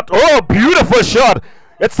 Shot, oh, beautiful shot.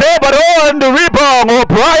 It's there, but on the rebound,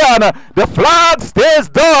 O'Brien, the flag stays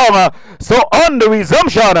down. So on the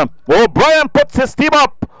resumption, O'Brien puts his team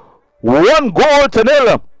up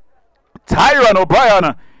 1-0. Tyron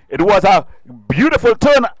O'Brien, it was a beautiful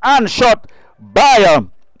turn and shot by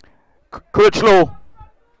Kirchlow.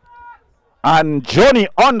 And Johnny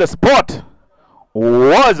on the spot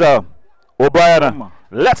was O'Brien.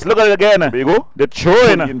 Let's look at it again. There you go. The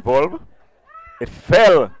throwing involved. It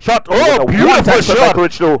fell. Shot. Oh, beautiful shot.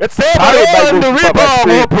 It's there, but on the rebound.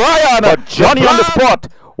 O'Brien. But Johnny on the spot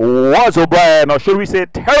was O'Brien, or should we say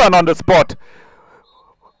Terran on the spot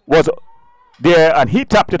was there, and he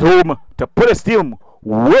tapped it home to put his team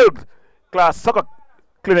World Class Soccer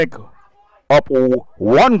Clinic up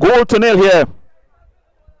 1-0 here.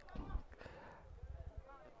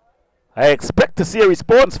 I expect to see a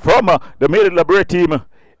response from the Made in Brea team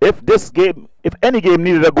if any game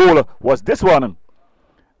needed a goal was this one.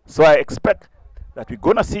 So I expect that we're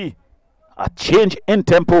going to see a change in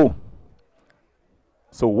tempo.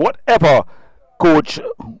 So whatever Coach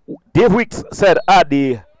Dave Weeks said at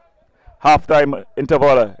the halftime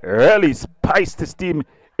interval really spiced his team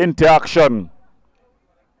into action.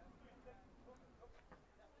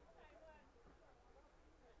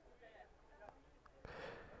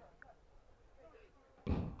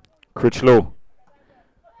 Critchlow.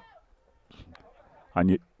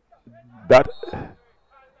 And that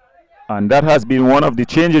has been one of the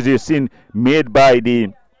changes you've seen made by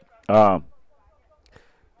the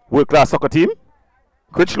World Class Soccer team.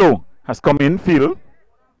 Critchlow has come in field.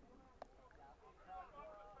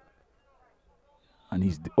 And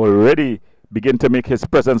he's already begun to make his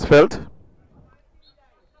presence felt.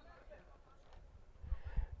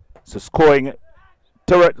 So scoring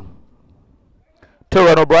Terran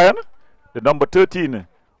O'Brien, the number 13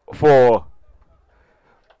 for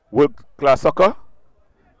World Class Soccer.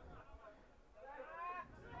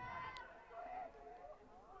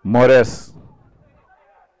 Modest.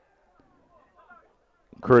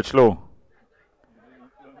 Kirchlow.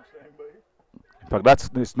 In fact,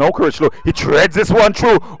 it's no Kirchlow. He treads this one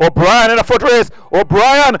through. O'Brien in a foot race.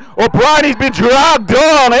 O'Brien, he's been dragged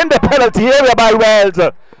down in the penalty area by Wells.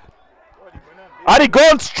 And he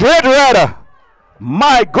going straight red.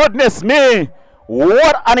 My goodness me.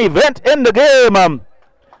 What an event in the game.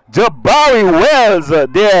 Jabari Wells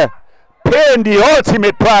there paying the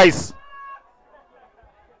ultimate price.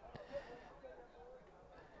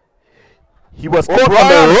 He was caught on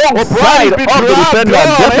the wrong side of the defender,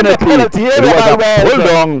 and definitely it was a pull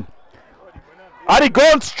down. And he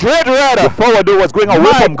going straight red. The forward though was going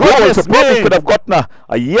away from goal, so probably could have gotten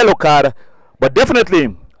a yellow card. But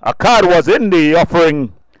definitely a card was in the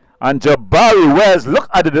offering. And Jabari Wells, look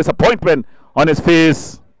at the disappointment on his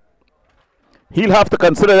face. He'll have to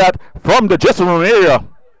consider that from the dressing room area.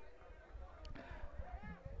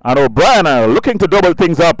 And O'Brien looking to double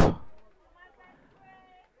things up.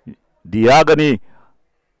 The agony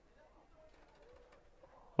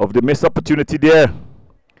of the missed opportunity there.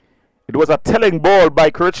 It was a telling ball by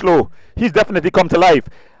Kirchlow. He's definitely come to life.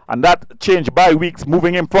 And that changed by Weeks,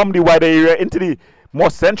 moving him from the wider area into the more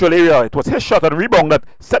central area. It was his shot and rebound that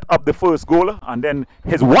set up the first goal. And then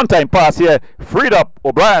his one-time pass here freed up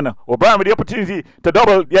O'Brien. O'Brien with the opportunity to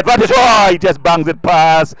double the advantage. Oh, he just bangs it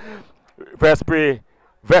past Vespi.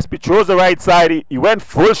 Vespi chose the right side. He went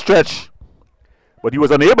full stretch, but he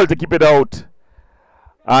was unable to keep it out.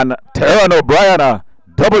 And Terran O'Brien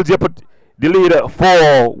doubles the lead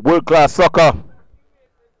for world-class soccer.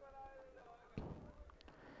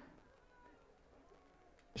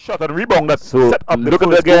 Shot and rebound that set up the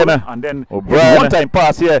first again, and then O'Brien one-time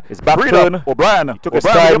pass here. It's back turn. O'Brien took his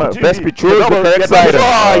time. Vespi chose the correct side.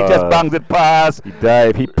 Oh, he just bangs it past. He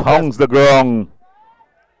dive. He pounds the ground.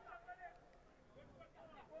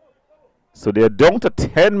 So they're down to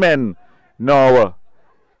 10 men now.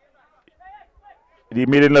 The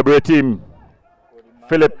Maiden Liberty team.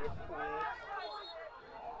 Philip.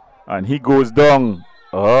 And he goes down.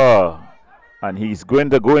 Oh. And he's going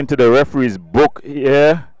to go into the referee's book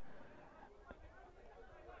here.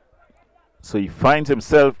 So he finds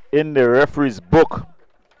himself in the referee's book.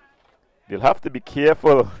 They'll have to be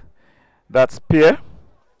careful. That's Pierre.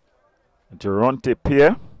 Geronte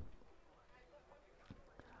Pierre.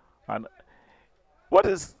 And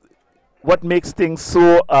what makes things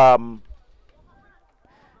so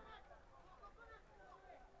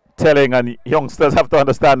telling, and youngsters have to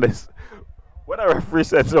understand this. When a referee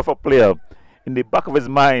sends off a player, in the back of his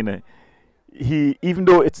mind, even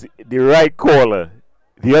though it's the right call,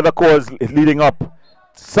 the other call is leading up.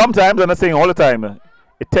 Sometimes, I'm not saying all the time,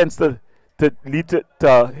 it tends to lead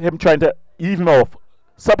to him trying to even off,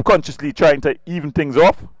 subconsciously trying to even things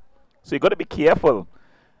off. So you got to be careful.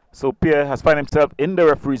 So Pierre has found himself in the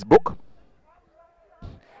referee's book.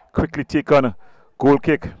 Quickly take on a goal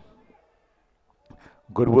kick.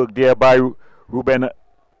 Good work there by Ruben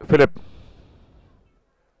Phillip.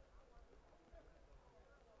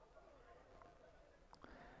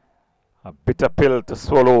 A bitter pill to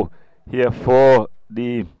swallow here for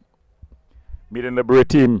the Maiden Liberty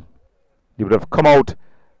team. They would have come out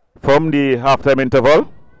from the halftime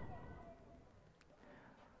interval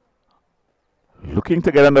looking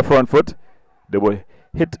to get on the front foot. They were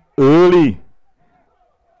hit early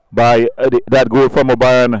by that goal from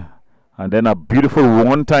O'Brien, and then a beautiful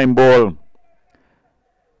one-time ball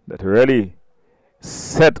that really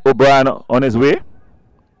set O'Brien on his way.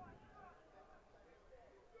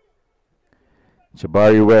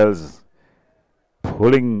 Jabari Wells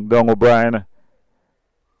pulling down O'Brien,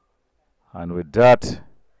 and with that,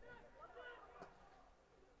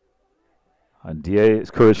 and there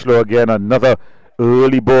is Kirchlow again, another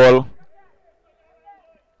early ball.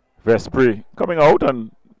 Vespri coming out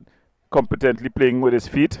and competently playing with his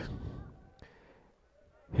feet.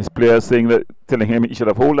 His players telling him he should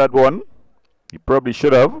have hold that one. He probably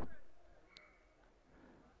should have.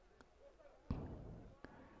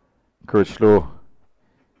 Kirchlow.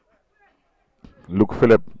 Luke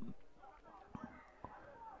Phillip.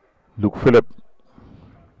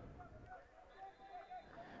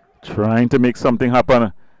 Trying to make something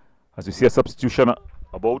happen. As we see a substitution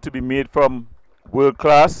about to be made from world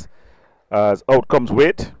class. As out comes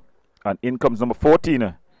Wade. And in comes number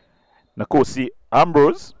 14. Nakosi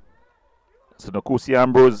Ambrose. So Nakosi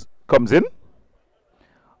Ambrose comes in.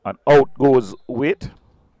 And out goes Wade.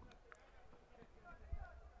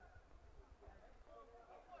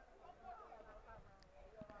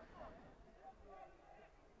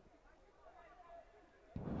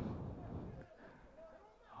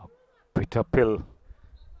 Bitter pill.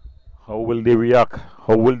 How will they react?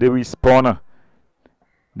 How will they respond?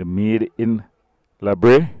 The made in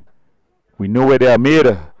Labre. We know where they are made,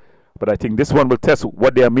 but I think this one will test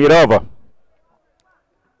what they are made of.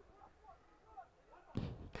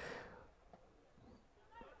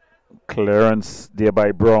 Clearance there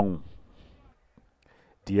by Brown.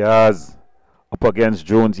 Diaz up against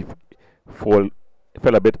Jones. He fell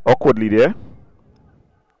a bit awkwardly there.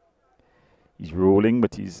 He's rolling,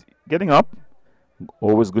 but he's getting up.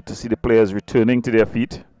 Always good to see the players returning to their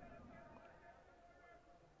feet.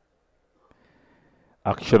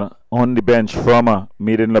 Action on the bench from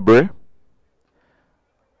Maiden Labre.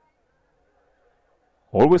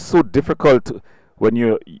 Always so difficult when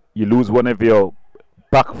you lose one of your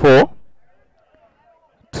back four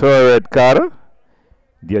to a red card.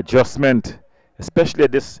 The adjustment, especially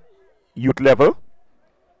at this youth level,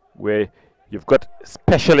 where you've got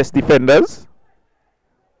specialist defenders,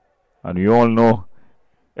 and you all know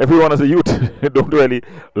everyone as a youth don't really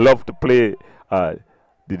love to play the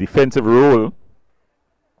defensive role.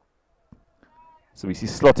 So we see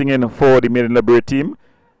slotting in for the Maiden Labre team,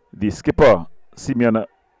 the skipper Simon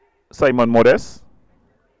Modest.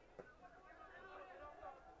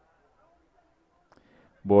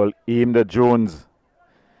 Ball aimed at Jones.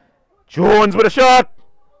 Jones with a shot.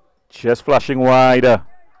 Just flashing wide.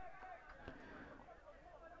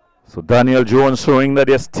 So Daniel Jones showing that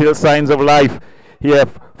there's still signs of life here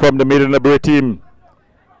from the Maiden Labre team.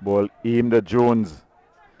 Ball aimed at Jones.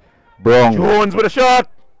 Brown. Jones with a shot.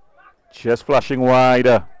 Just flashing wide.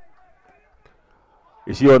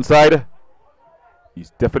 Is he onside?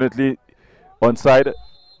 He's definitely onside.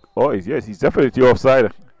 Oh, yes, he's definitely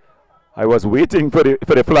offside. I was waiting for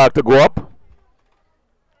the flag to go up.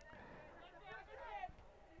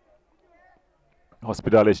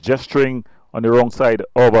 Hospital is gesturing on the wrong side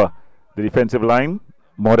over the defensive line.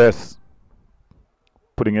 Modest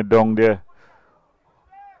putting it down there.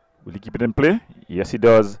 Will he keep it in play? Yes, he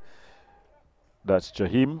does. That's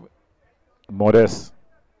Jahim. Modest.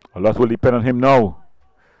 A lot will depend on him now.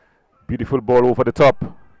 Beautiful ball over the top.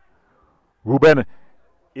 Ruben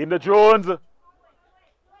in the Jones.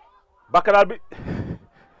 Back at Albi.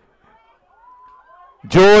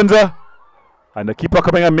 Jones. And the keeper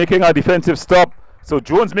coming and making a defensive stop. So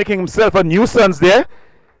Jones making himself a nuisance there.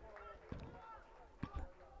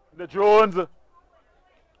 The Jones.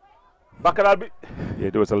 Back at Albi. Yeah,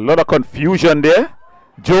 there was a lot of confusion there.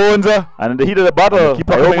 Jones and in the heat of the battle,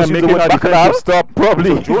 keeper coming and making a defensive stop.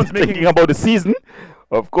 Probably so Jones thinking about the season.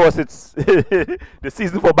 Of course, it's the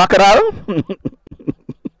season for Baccarat.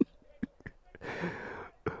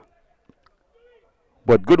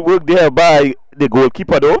 But good work there by the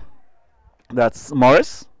goalkeeper, though. That's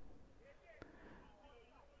Morris.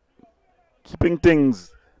 Keeping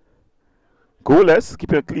things goalless,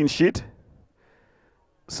 keeping a clean sheet.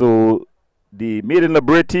 So the Maiden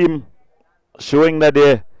Labre team showing that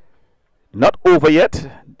they're not over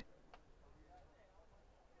yet.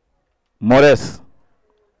 Morris.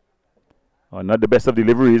 Not the best of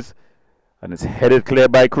deliveries. And it's headed clear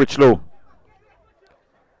by Critchlow.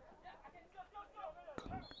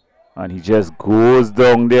 And he just goes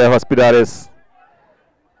down there, Hospitalis.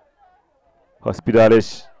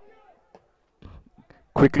 Hospitalis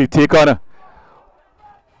quickly take on.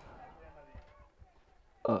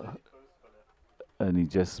 And he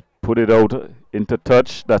just put it out into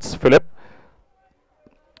touch. That's Philip.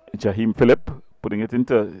 Jahim Philip putting it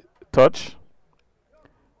into touch.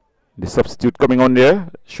 The substitute coming on there,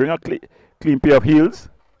 showing a clean pair of heels.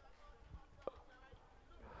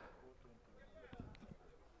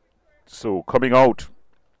 So coming out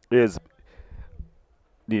is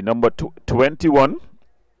the number 21.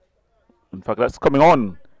 In fact, that's coming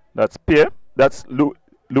on. That's Pierre. That's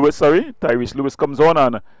Lewis, sorry. Tyrese Lewis comes on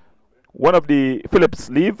and one of the Phillips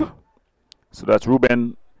leave. So that's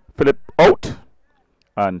Ruben Phillip out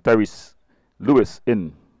and Tyrese Lewis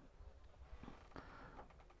in.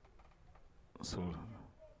 So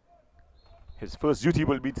his first duty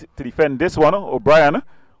will be to defend this one. O'Brien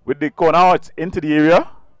with the corner out into the area.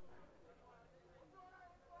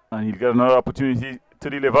 And he'll get another opportunity to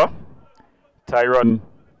deliver. Tyron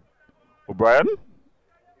O'Brien.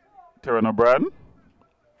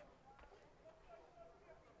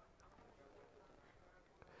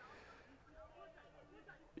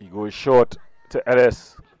 He goes short to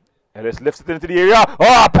Ellis. Ellis lifts it into the area.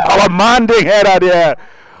 Oh, power-manding header there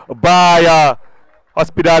by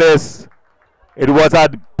Hospitalis. It was a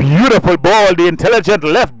beautiful ball. The intelligent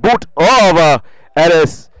left boot of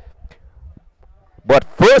Ellis. But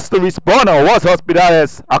first the responder was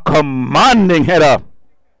Hospitalis. A commanding header.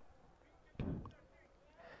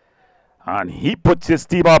 And he puts his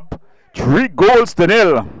team up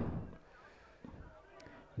 3-0.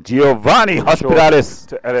 Giovanni Hospitalis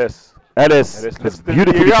to Ellis. Ellis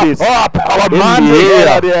beautifully placed. Oh,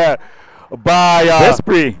 power-manding there by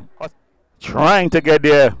Vespri. Trying to get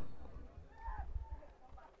there.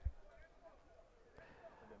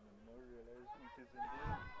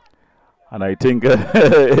 And I think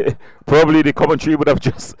probably the commentary would have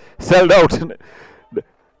just sold out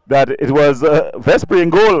that it was Vespri in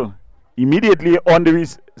goal. Immediately on the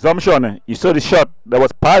resumption, you saw the shot that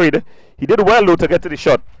was parried. He did well though to get to the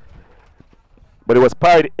shot, but it was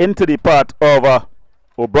parried into the part of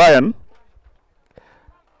O'Brien.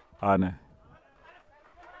 And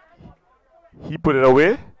he put it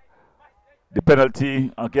away. The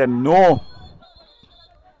penalty, again, no.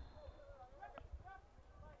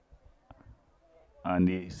 And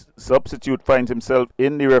the substitute finds himself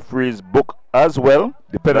in the referee's book as well.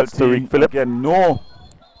 The penalty, Tyreek Phillip. Again, no.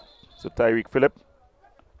 So Tyreek Phillip.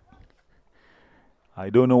 I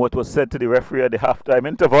don't know what was said to the referee at the halftime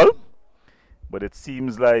interval, but it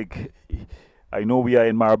seems like, I know we are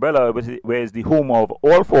in Marbella, where is the home of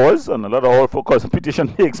all fours, and a lot of all four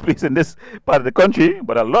competition takes place in this part of the country,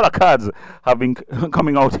 but a lot of cards have been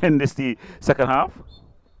coming out in this the second half.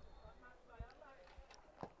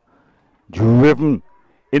 Driven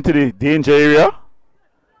into the danger area.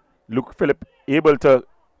 Luke Phillip able to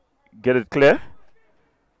get it clear.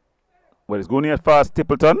 Well, it's going at fast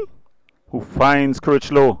Tippleton, who finds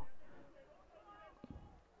Critchlow.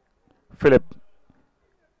 Phillip.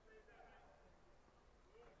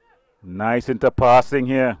 Nice interpassing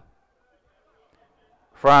here.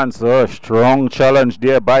 France, a strong challenge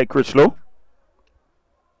there by Critchlow.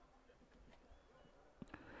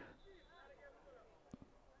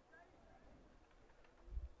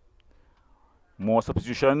 More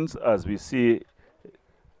substitutions as we see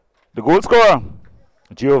the goal scorer,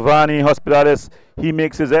 Giovanni Hospitalis. He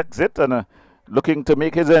makes his exit and looking to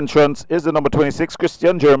make his entrance is the number 26,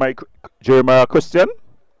 Christian, Jeremiah Christian.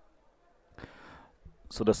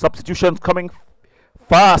 So the substitutions coming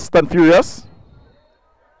fast and furious.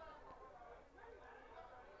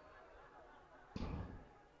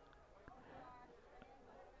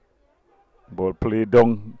 Ball played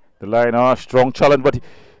down the line. Strong challenge, but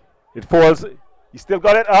it falls. He still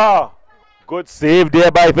got it. Good save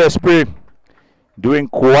there by Vespri. Doing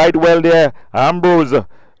quite well there. Ambrose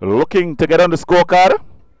looking to get on the scorecard.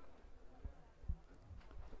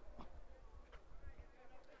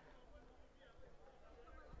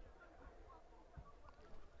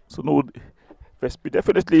 So no, Vespri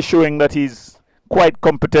definitely showing that he's quite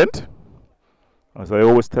competent. As I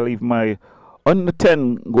always tell even my under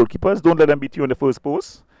 10 goalkeepers, don't let them beat you on the first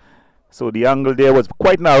post. So the angle there was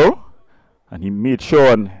quite narrow, and he made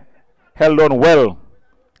sure and held on well.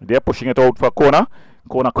 They're pushing it out for a corner.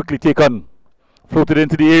 Corner quickly taken, floated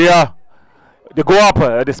into the area. They go up,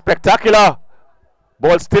 the spectacular.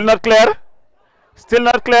 Ball still not clear. Still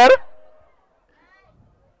not clear.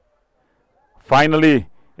 Finally,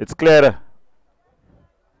 it's clear.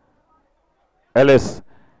 Ellis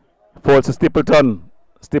falls to Stapleton.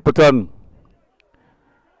 Stapleton.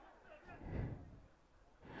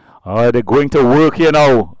 They're going to work here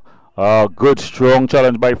now. Good strong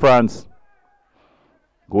challenge by France.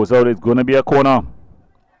 Goes out, it's going to be a corner.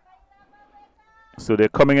 So they're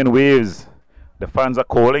coming in waves. The fans are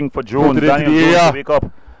calling for Jones. Daniel Jones to wake up.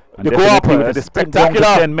 And they go up with the spectacular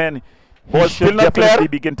 10 men. Ball still not clear.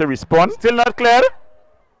 Begin to respond. Still not clear.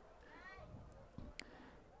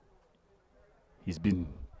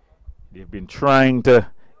 They've been trying to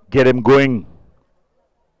get him going.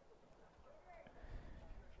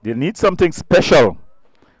 They need something special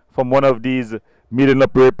from one of these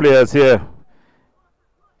middle-up players here.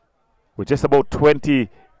 With just about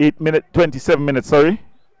 27 minutes,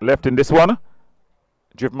 left in this one.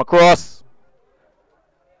 Driven across.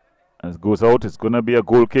 As it goes out, it's going to be a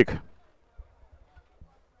goal kick.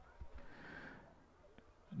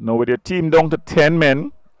 Now with your team down to 10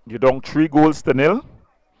 men, you're down 3-0.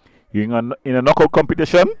 You're in a knockout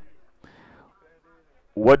competition.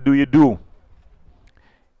 What do?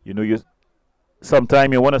 You know,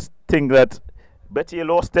 sometimes you want to think that better you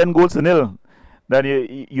lost 10-0 than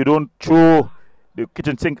you don't throw the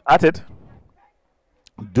kitchen sink at it.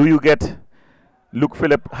 Do you get Luke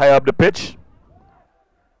Phillip high up the pitch?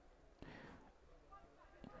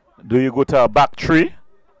 Do you go to a back three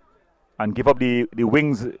and give up the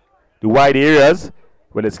wings, the wide areas?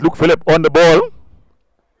 Well, it's Luke Phillip on the ball.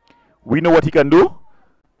 We know what he can do,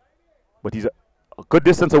 but he's a good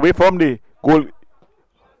distance away from the goal.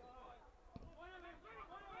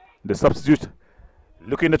 The substitute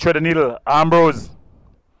looking to thread the needle. Ambrose.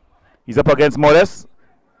 He's up against Modest.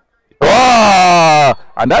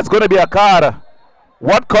 And that's going to be a card.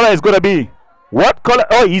 What color is going to be? What color?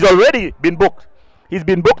 He's already been booked. He's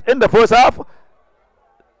been booked in the first half.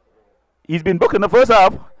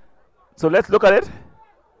 So let's look at it.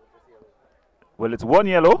 Well, it's 1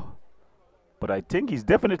 yellow, but I think he's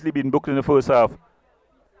definitely been booked in the first half.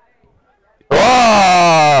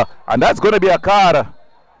 And that's going to be a card.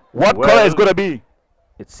 What color is going to be?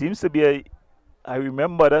 It seems to be I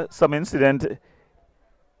remember some incident.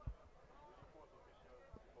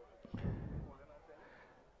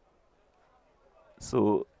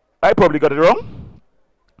 So I probably got it wrong.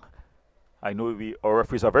 I know our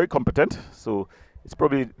referees are very competent, so it's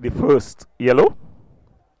probably the first yellow.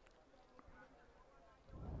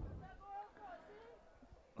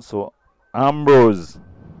 So Ambrose.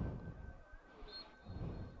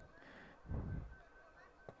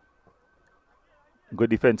 Good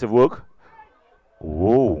defensive work.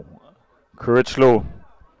 Whoa. Courage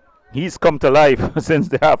He's come to life since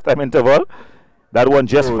the halftime interval. That one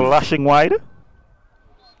just flashing wide.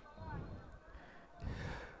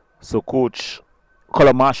 So Coach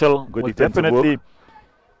Colin Marshall will definitely be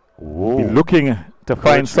looking to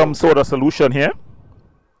find some sort of solution here.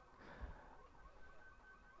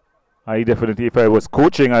 If I was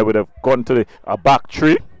coaching, I would have gone to a back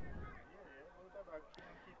three.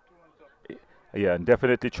 Yeah, and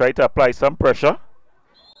definitely try to apply some pressure.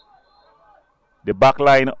 The back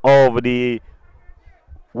line of the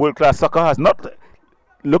World Class Soccer has not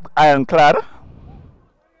looked ironclad.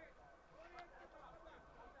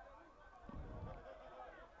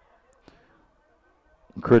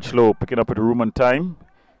 Critchlow picking up at the room on time.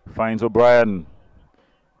 Finds O'Brien.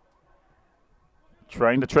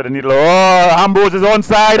 Trying to thread the needle. Oh, Ambrose is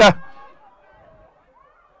onside.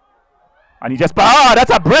 And he just... Ah,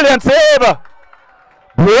 that's a brilliant save.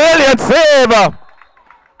 Brilliant save.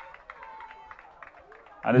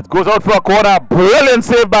 And it goes out for a corner. Brilliant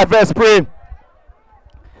save by Vespri.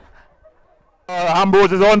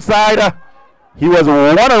 Ambrose is onside. He was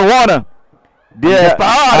 1-on-1. There,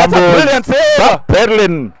 that's a brilliant save.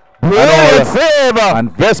 Pedaling. Brilliant save. And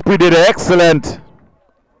Vespri did excellent.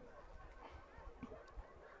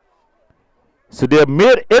 So they're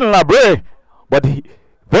made in Brea, but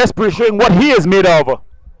Vespri showing what he is made of.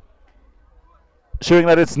 Showing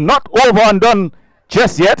that it's not over and done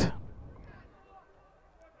just yet.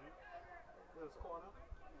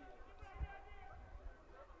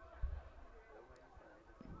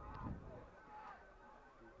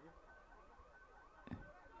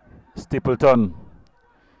 Stapleton.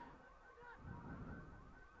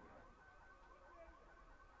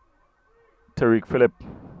 Tariq Phillip.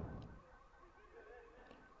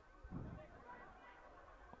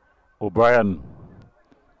 O'Brien.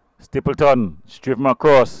 Stapleton. Driven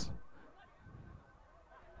across.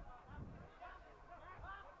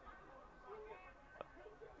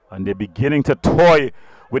 And they're beginning to toy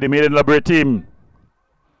with the Maiden Brea team.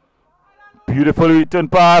 Beautiful return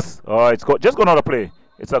pass. Oh, it's just gone out of play.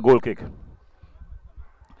 It's a goal kick.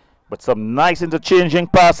 But some nice interchanging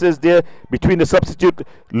passes there between the substitute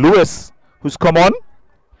Lewis, who's come on.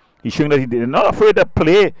 He's showing that he's not afraid to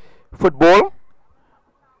play football.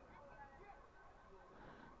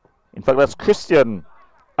 In fact, that's Christian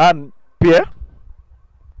and Pierre.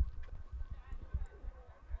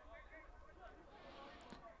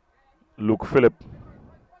 Luke Phillip.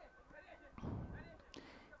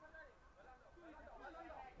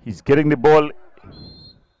 He's getting the ball.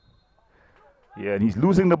 Yeah, and he's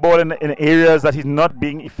losing the ball in areas that he's not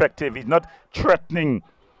being effective. He's not threatening.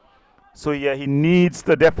 So, yeah, he needs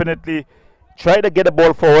to definitely try to get the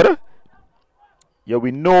ball forward. Yeah,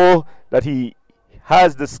 we know that he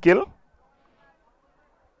has the skill.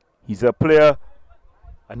 He's a player,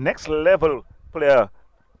 a next level player.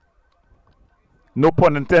 No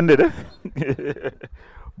pun intended.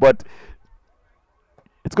 But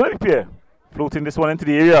it's going to be Pierre floating this one into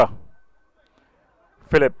the area.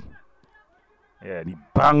 Phillip. Yeah, and he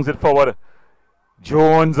bangs it forward.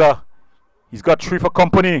 Jones, he's got 3 for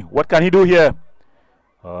company. What can he do here?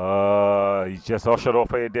 He's just ushered off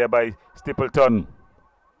there by Stapleton.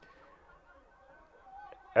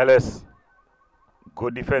 Ellis,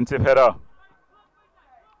 good defensive header.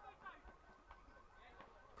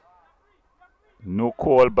 No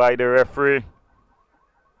call by the referee.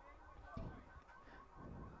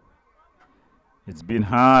 It's been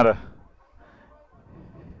hard.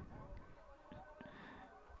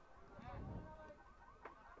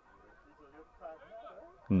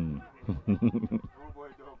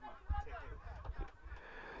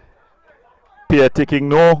 Pierre taking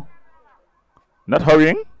no, not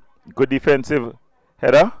hurrying. Good defensive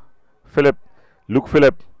header. Luke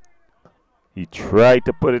Phillip. He tried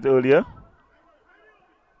to put it earlier.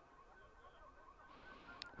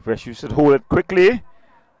 Fresh, you should hold it quickly.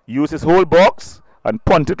 Use his whole box and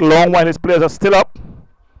punt it long while his players are still up.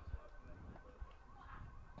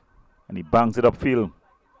 And he bangs it upfield.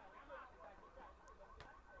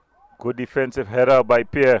 Good defensive header by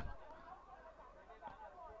Pierre.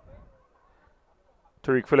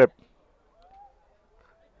 Tariq Phillip.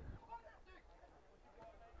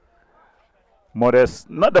 Modest,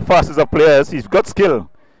 not the fastest of players. He's got skill.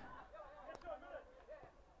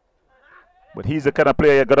 But he's the kind of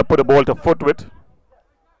player you got to put the ball to foot with.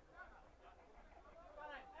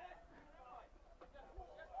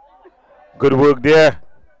 Good work there.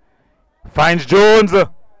 Finds Jones.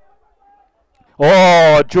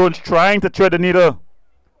 Oh, Jones trying to thread the needle.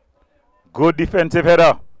 Good defensive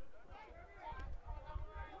header.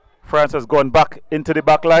 France has gone back into the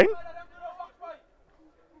back line.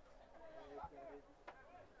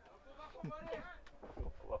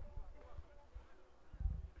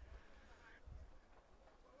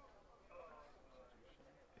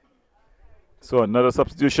 So another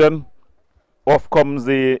substitution. Off comes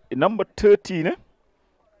the number 13.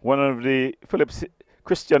 One of the Phillips,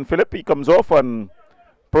 Christian Phillip. He comes off, and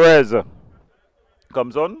Perez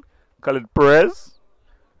comes on. Khalid Perez.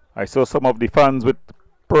 I saw some of the fans with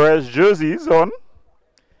Perez jerseys on.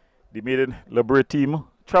 The maiden Libre team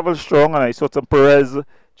travel strong, and I saw some Perez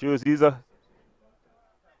jerseys.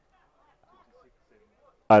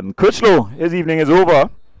 And Critchlow, his evening is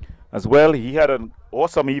over as well. He had an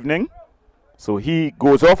awesome evening. So he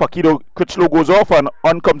goes off, Akido Critchlow goes off, and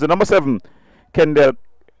on comes the number 7, Kendall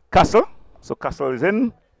Castle. So Castle is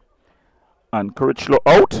in, and Critchlow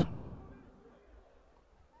out.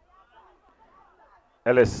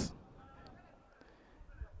 Ellis.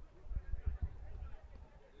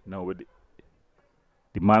 Now with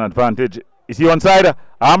the man advantage. Is he onside?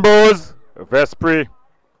 Ambrose, Vespri.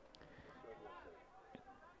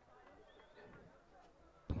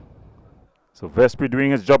 So Vespri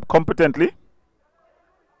doing his job competently.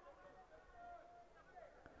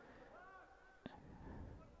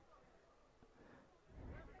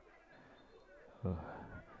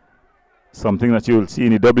 Something that you will see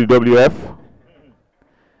in the WWF.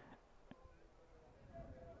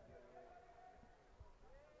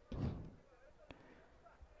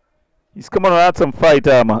 He's coming on at some fight,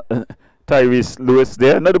 Tyrese Lewis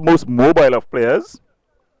there. Not the most mobile of players,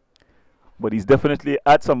 but he's definitely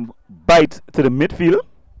add some bite to the midfield.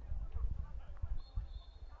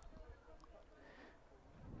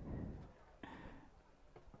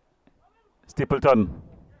 Stapleton.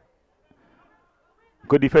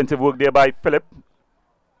 Good defensive work there by Philip.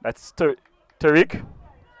 That's Tariq.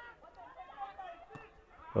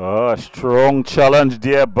 Oh, strong challenge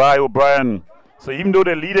there by O'Brien. So even though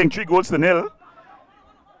they're leading 3-0,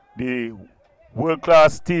 the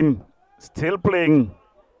world-class team still playing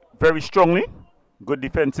very strongly. Good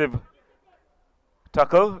defensive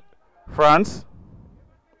tackle. France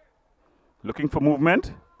looking for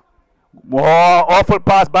movement. Oh, awful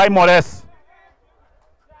pass by Morris.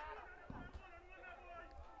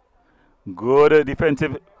 Good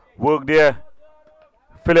defensive work there,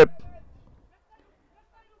 Philip.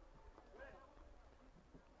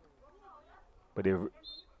 But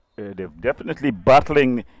they're definitely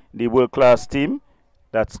battling the world-class team.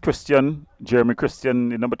 That's Jeremy Christian,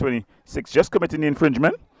 the number 26, just committing the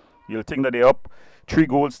infringement. You'll think that they're up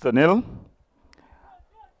 3-0,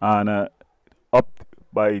 and up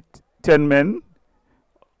by 10 men,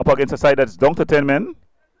 up against a side that's down to 10 men.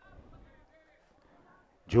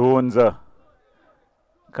 Jones,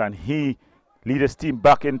 can he lead his team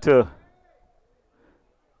back into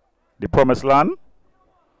the promised land?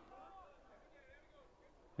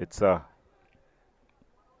 It's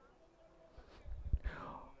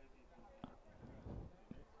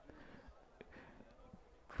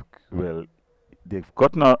well, they've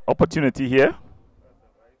gotten an opportunity here.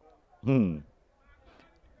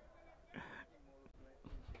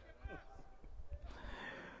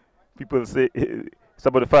 People say,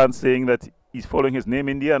 some of the fans saying that he's following his name,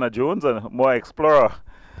 Indiana Jones, and more explorer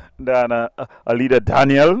than a leader,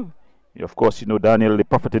 Daniel. Of course, you know Daniel, the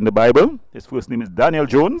prophet in the Bible. His first name is Daniel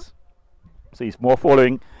Jones. So he's more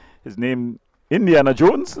following his name, Indiana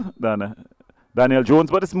Jones, than Daniel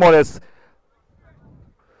Jones. But it's Morris.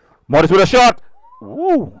 Morris with a shot.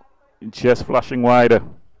 Woo! Just flashing wide. He's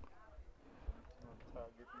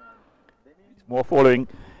more following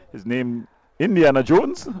his name, Indiana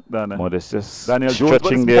Jones, than Morris just Daniel Jones.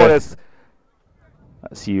 Stretching there. Morris.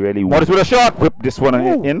 See, really Morris with a shot. Whip this one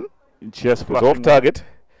in. Just flashing off target.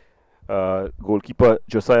 Goalkeeper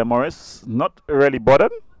Josiah Morris not really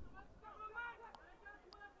bothered.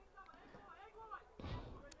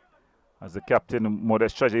 As the captain,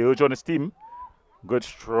 Modest Treasure, urge on his team. Good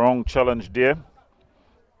strong challenge there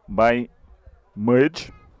by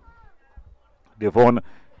Merge. Devon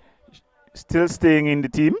still staying in the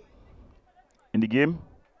team, in the game.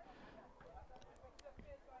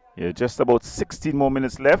 Yeah, just about 16 more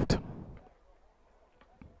minutes left.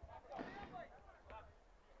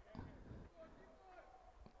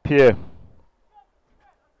 Pierre.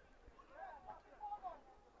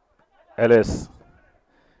 Ellis.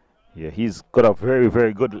 Yeah, he's got a very,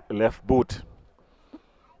 very good left boot.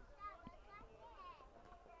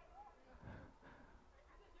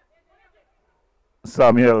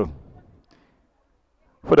 Samuel.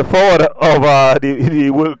 for the forward of the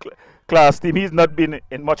world class team. He's not been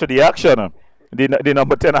in much of the action. The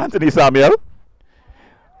number 10, Anthony Samuel.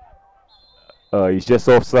 He's just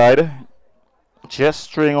offside. Just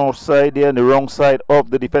straying offside there on the wrong side of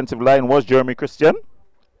the defensive line was Jeremy Christian.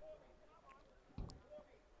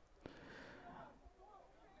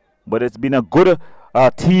 But it's been a good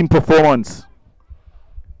team performance.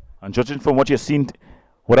 And judging from what you've seen,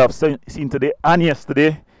 what I've seen today and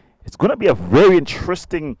yesterday, it's going to be a very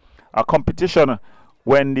interesting competition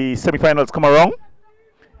when the semi-finals come around.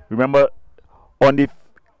 Remember, on the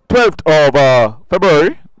 12th of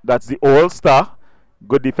February, that's the All-Star.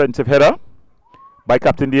 Good defensive header by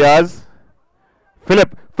Captain Diaz.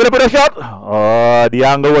 Philip with a shot. Oh, the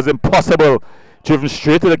angle was impossible. Driven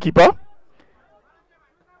straight to the keeper.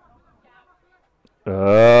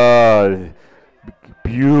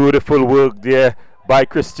 Beautiful work there by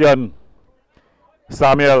Christian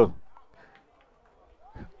Samuel.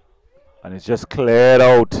 And it's just cleared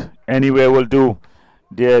out. Anywhere will do.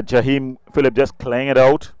 There, Jaheim Philip just clearing it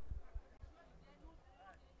out.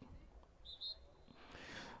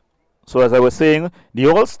 So as I was saying, the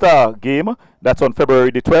All-Star game, that's on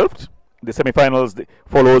February the 12th. The semi-finals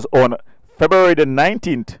follows on February the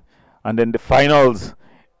 19th. And then the finals,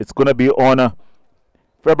 it's going to be on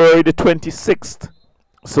February the 26th.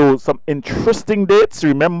 So some interesting dates.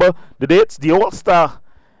 Remember the dates. The All-Star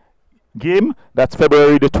game, that's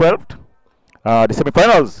February the 12th. The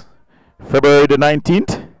semi-finals, February the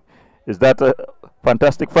 19th. Is that a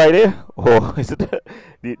Fantastic Friday? Or is it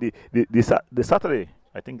the Saturday?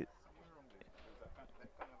 I think.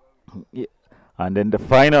 Yeah. And then the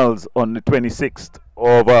finals on the 26th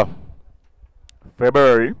of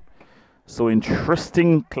February. So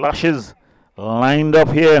interesting clashes lined up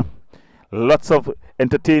here. Lots of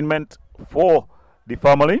entertainment for the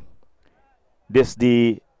family. This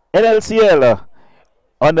the NLCL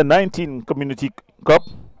Under 19 Community Cup.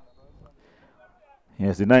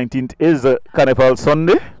 Yes, the 19th is Carnival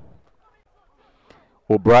Sunday.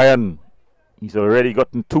 O'Brien, he's already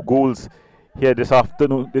gotten 2 goals here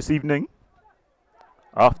this evening.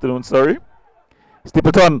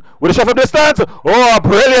 Stapleton with a shot from distance. Oh, a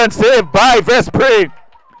brilliant save by Vespri.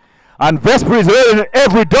 And Vespri is earning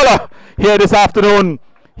every dollar here this afternoon.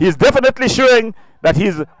 He's definitely showing that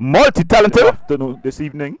he's multi-talented.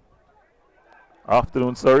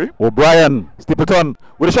 O'Brien, Stapleton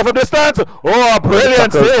with a shot from distance. Oh, a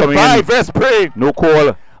brilliant save by Vespri. No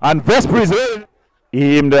call. And Vespri is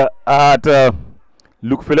aimed at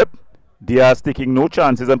Luke Phillip. Diaz taking no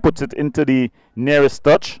chances and puts it into the nearest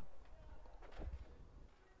touch.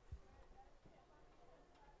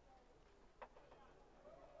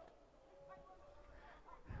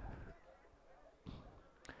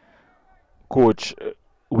 Coach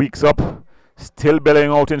Weeks up, still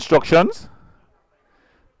belling out instructions.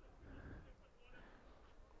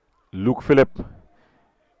 Luke Phillip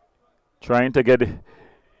trying to get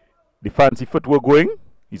the fancy footwork going.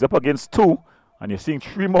 He's up against 2. And you're seeing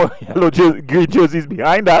 3 more yellow green jerseys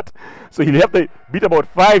behind that. So he'll have to beat about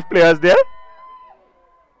 5 players there.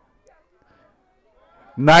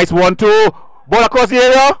 Nice 1-2. Ball across the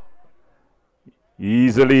area.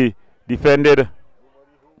 Easily defended.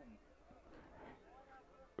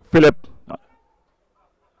 Philip.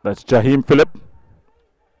 That's Jaheim Philip.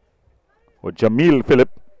 Or Jamil Philip.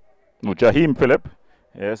 No, Jaheim Philip.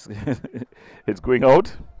 Yes. It's going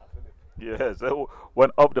out. Yes. One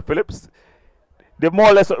of the Philips. They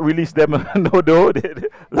more or less released them, no, a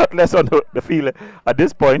lot less on the field at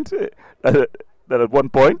this point than at one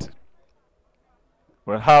point.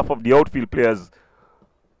 Well, half of the outfield players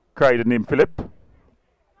cried the name Philip.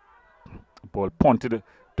 Ball punted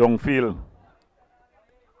downfield.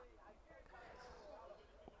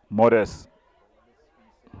 Modest.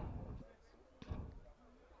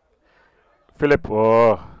 Philip,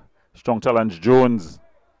 oh, strong challenge, Jones.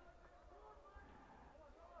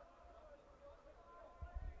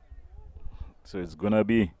 So it's going to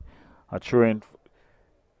be a train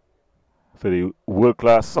for the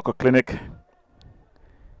world-class soccer clinic.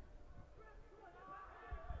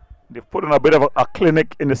 They've put on a bit of a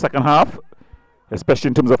clinic in the second half, especially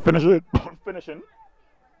in terms of finishing.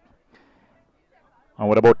 And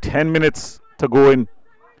with about 10 minutes to go in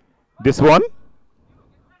this one.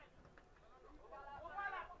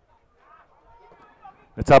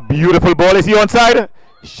 It's a beautiful ball. Is he onside?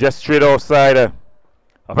 It's just straight offside.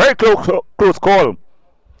 A very close call.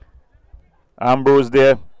 Ambrose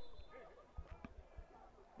there.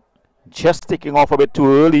 Just taking off a bit too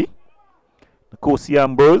early. Kosi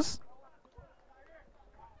Ambrose.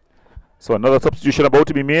 So another substitution about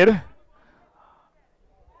to be made.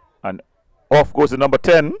 And off goes the number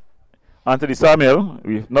 10. Anthony Samuel.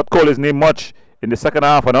 We've not called his name much in the second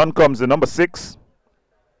half, and on comes the number 6.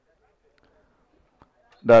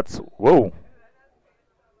 That's, whoa,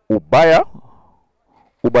 Ubadiah.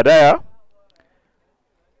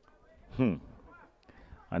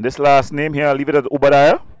 And this last name here, I'll leave it at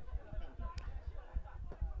Ubadiah.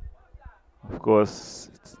 Of course,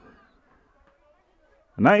 it's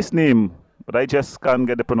a nice name, but I just can't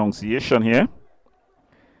get the pronunciation here.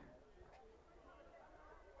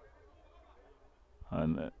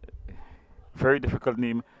 And very difficult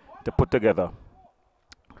name to put together.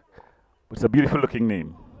 But it's a beautiful looking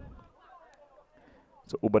name.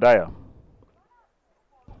 So Ubadiah.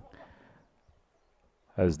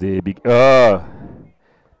 As they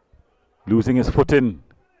losing his footing.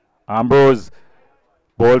 Ambrose,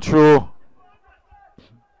 ball through.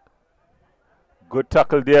 Good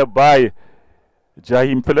tackle there by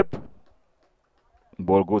Jaheim Phillip.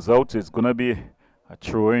 Ball goes out. It's going to be a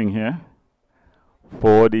throwing here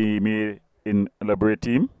for the Made in Brea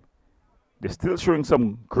team. They're still showing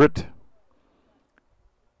some grit.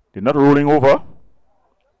 They're not rolling over.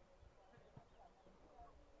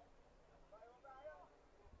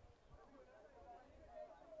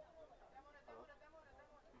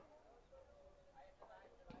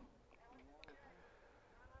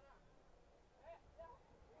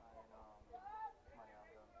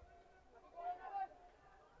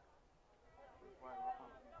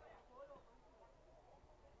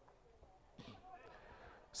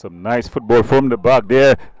 Some nice football from the back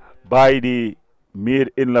there by the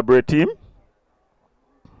Made in Brea team.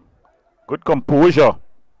 Good composure.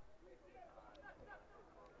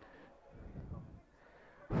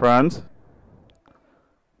 France.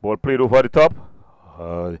 Ball played over the top.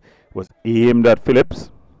 Was aimed at Phillips.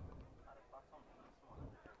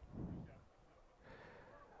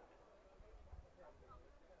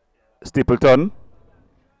 Stapleton.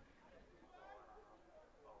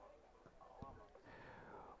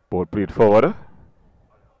 Ball played forward.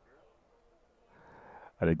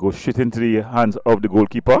 And it goes straight into the hands of the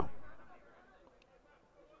goalkeeper.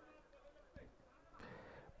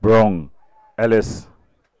 Brown, Ellis,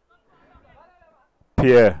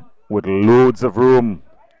 Pierre with loads of room.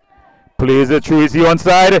 Plays it through, is he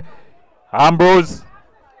onside? Ambrose.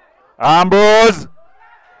 And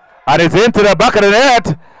it's into the back of the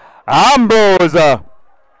net. Ambrose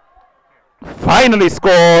finally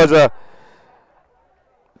scores.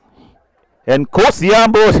 And Kosi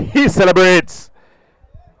Ambrose, he celebrates.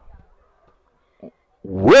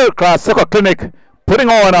 World-class soccer clinic, putting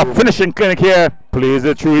on a finishing clinic here. Plays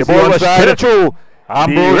it through, the ball was straight through.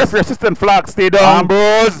 Ambrose. The referee assistant flag stay down.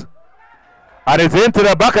 Ambrose. And it's into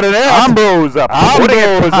the back of the net. Ambrose putting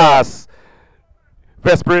it past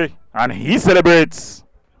Vespre, and he celebrates.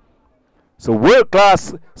 So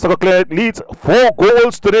world-class soccer clinic leads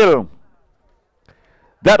 4-0.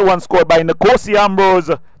 That one scored by Nkosi Ambrose,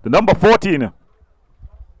 the number 14.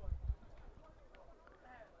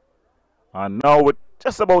 And now with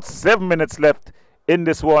just about 7 minutes left in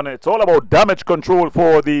this one, it's all about damage control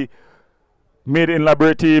for the Made in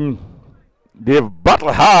Brea team. They've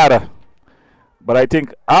battled hard, but I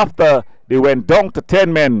think after they went down to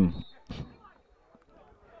 10 men,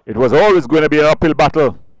 it was always going to be an uphill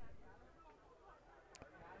battle.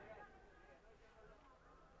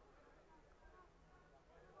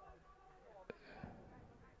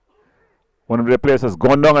 One of the players has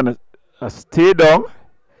gone down and has stayed down.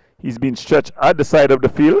 He's been stretched at the side of the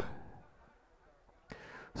field.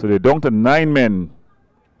 So they're down to 9 men.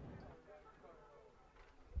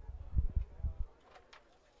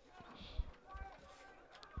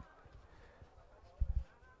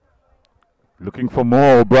 Looking for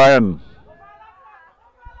more, O'Brien.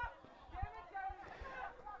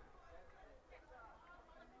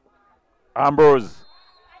 Ambrose.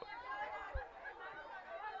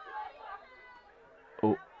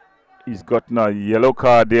 Oh, he's gotten a yellow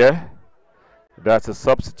card there. That's a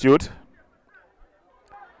substitute.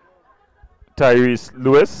 Tyrese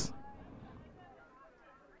Lewis.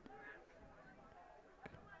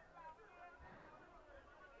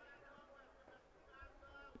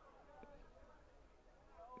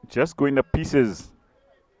 Just going to pieces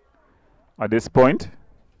at this point.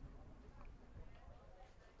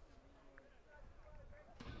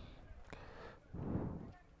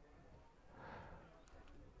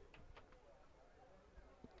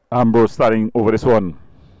 Ambrose starting over this one.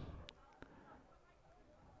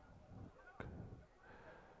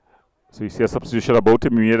 So you see a substitution about to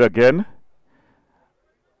be made again.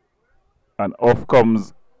 And off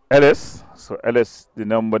comes Ellis. So Ellis, the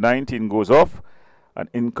number 19, goes off. And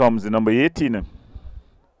in comes the number 18,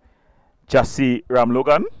 Jassy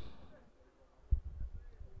Ramlogan.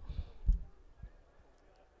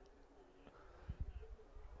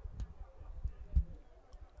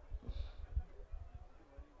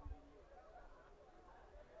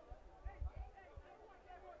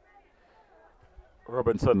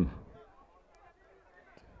 Robinson.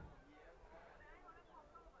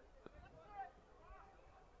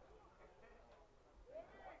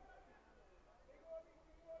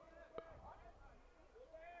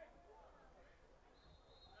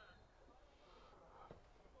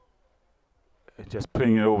 Just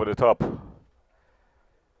playing it over the top.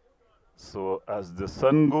 So as the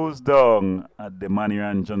sun goes down at the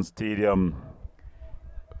Maniranjan Stadium,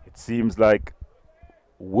 it seems like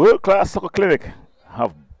world-class soccer clinic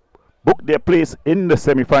have booked their place in the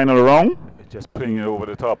semi-final round. Just playing it over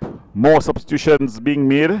the top. More substitutions being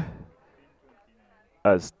made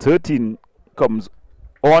as 13 comes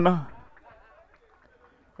on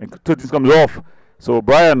and 13 comes off. So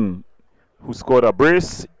Brian, who scored a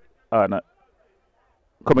brace, and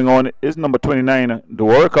coming on is number 29, the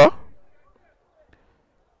worker.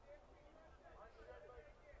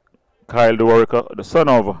 Kyle the worker, the son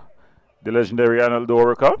of the legendary Arnold the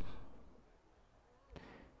worker.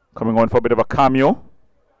 Coming on for a bit of a cameo.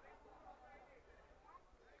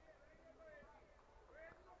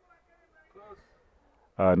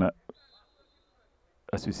 And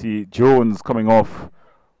as we see, Jones coming off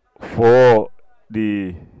for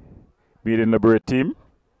the Maiden Liberate team.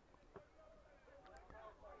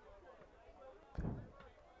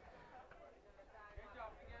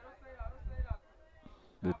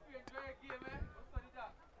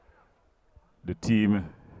 The team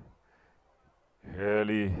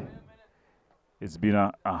really, it's been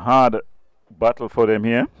a hard battle for them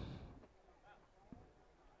here.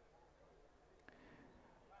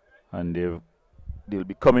 And they'll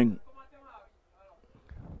be coming.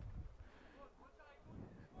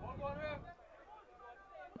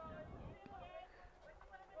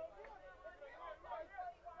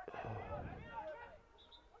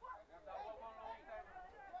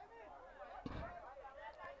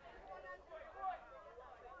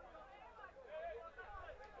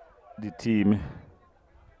 The team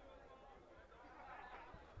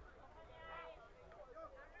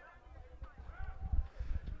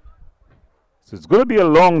so it's going to be a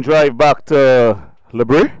long drive back to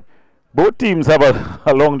Brea. Both teams have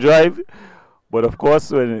a long drive, but of course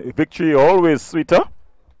when victory always sweeter.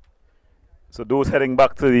 So those heading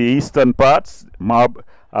back to the eastern parts,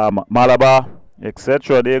 Malabar,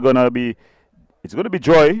 etc., it's going to be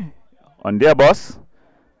joy on their bus.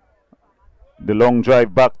 The long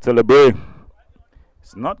drive back to Brea.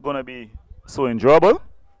 It's not going to be so enjoyable.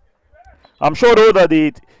 I'm sure though that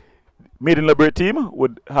the Maiden Liberate team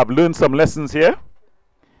would have learned some lessons here.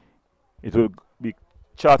 It will be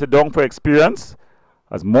charted down for experience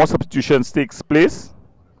as more substitutions takes place.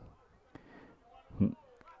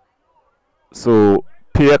 So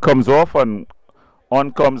Pierre comes off and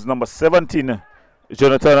on comes number 17,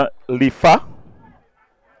 Jonathan Lifa.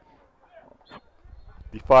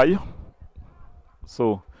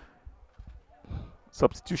 So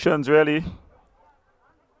substitutions really.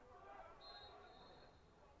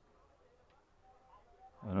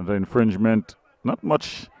 Another infringement. Not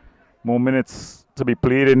much more minutes to be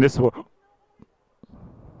played in this one.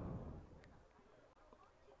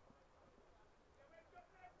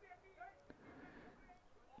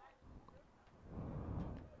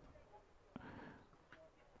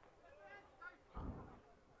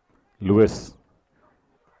 Lewis.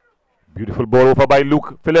 Beautiful ball over by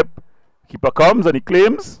Luke Phillip. Keeper comes and he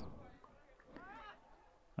claims.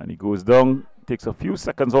 And he goes down. Takes a few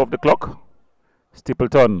seconds off the clock.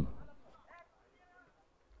 Stapleton.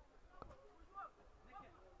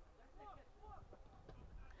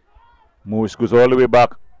 Moose goes all the way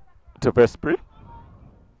back to Vespri.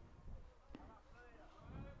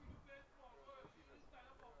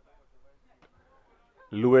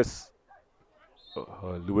 Lewis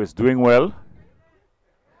doing well.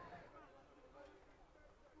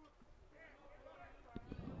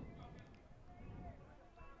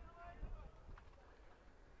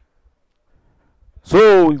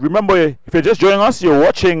 So remember, if you're just joining us, you're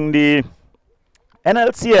watching the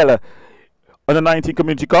NLCL Under 19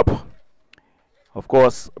 Community Cup. Of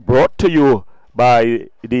course, brought to you by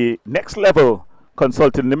the Next Level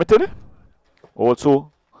Consulting Limited.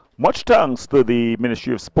 Also, much thanks to the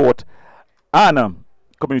Ministry of Sport and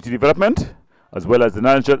Community Development, as well as the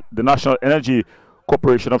National Energy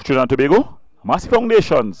Corporation of Trinidad and Tobago, Massey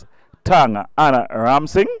Foundations, Tang and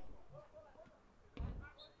Ramsing.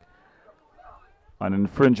 An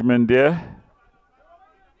infringement there.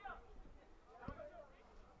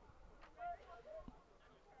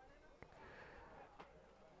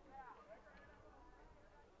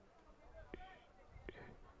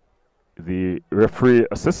 The referee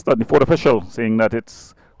assistant, the fourth official, saying that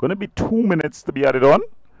it's going to be 2 minutes to be added on.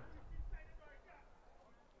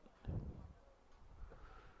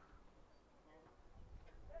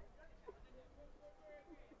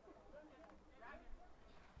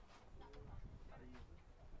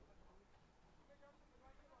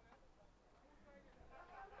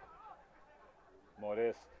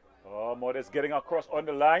 Modest. Oh, Modest getting across on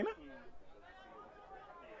the line.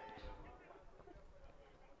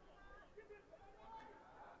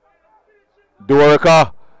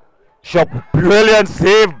 Dorka. Shot. Brilliant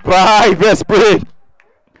save by Vespre.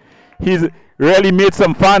 He's really made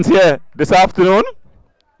some fans here this afternoon.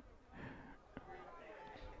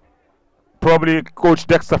 Probably Coach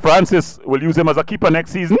Dexter Francis will use him as a keeper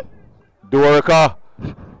next season. Dorka.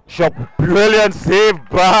 Shot. Brilliant save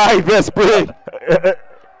by Vespre.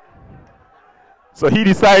 So he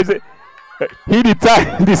decides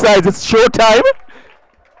decides it's showtime,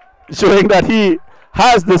 showing that he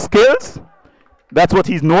has the skills. That's what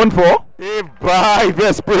he's known for. Save by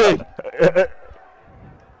Vespre.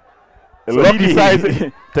 So he decides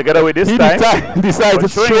to get away this time. Decides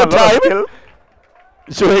it's showtime,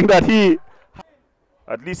 showing that he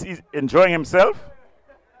at least he's enjoying himself.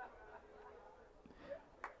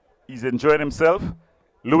 He's enjoying himself.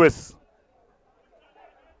 Lewis.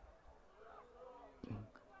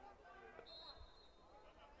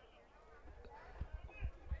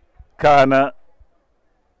 Can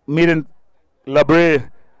Maiden Brea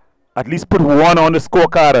at least put one on the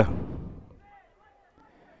scorecard.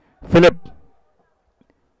 Philip.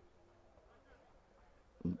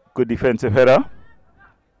 Good defensive header.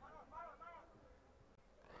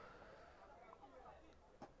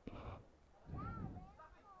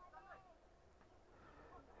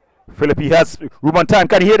 Philip, he has room on time.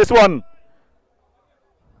 Can he hear this one?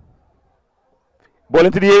 Ball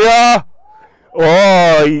into the area.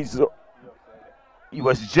 Oh, he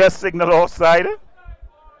was just signaled offside.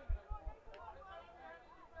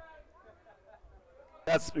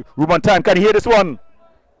 That's room on time. Can you hear this one?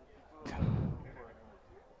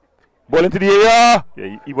 Ball into the area.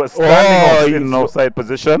 Yeah, he was standing in an offside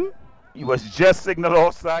position. He was just signaled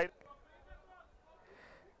offside.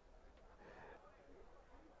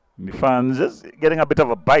 The fans just getting a bit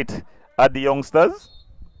of a bite at the youngsters.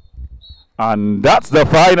 And that's the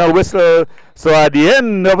final whistle. So at the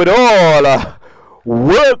end of it all,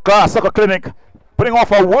 world-class soccer clinic putting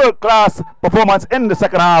off a world-class performance in the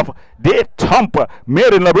second half. They thump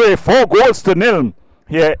Maiden Brea 4-0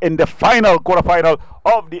 here in the final quarterfinal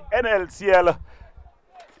of the NLCL.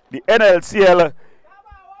 The NLCL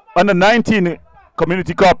Under 19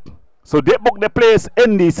 Community Cup. So they booked their place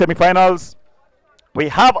in the semi-finals. We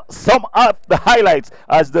have some of the highlights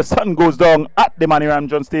as the sun goes down at the Manny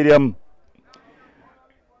Ramjohn Stadium.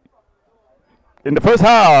 In the first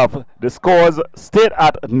half, the scores stayed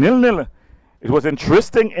at 0-0. It was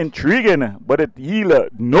interesting, intriguing, but it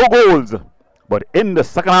yielded no goals. But in the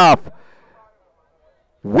second half,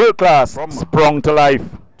 world class sprung to life.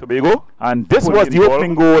 Tobago, and this was the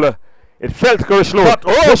opening goal. It felt Kirschlow.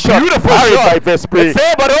 Beautiful shot by Vespre.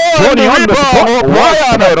 Johnny on the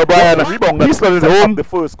spot. O'Brien. He slid it home. The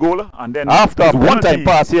first goal, and then after a one-time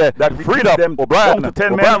pass here, that freed up O'Brien to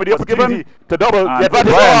 10 men with the opportunity to double.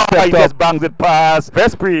 He just bangs it past.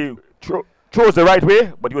 Vespre chose the right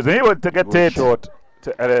way, but he was able to get it short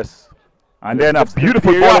to Ellis. And then a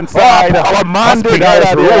beautiful ball inside. Our man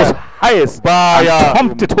rose highest by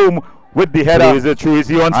pumped it home with the header. Is it true? Is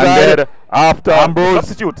he onside? After Ambrose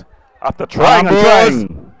substitute. After trying and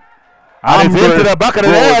trying. And it's into the back of the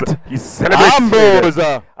net. He celebrates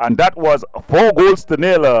Ambrose. And that was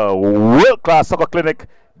 4-0. World-class soccer clinic.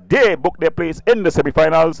 They booked their place in the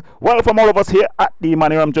semi-finals. Well, from all of us here at the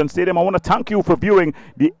Manny Ramjohn Stadium, I want to thank you for viewing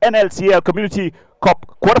the NLCL Community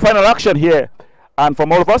Cup quarterfinal action here. And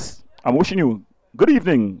from all of us, I'm wishing you good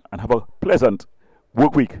evening and have a pleasant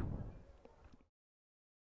work week.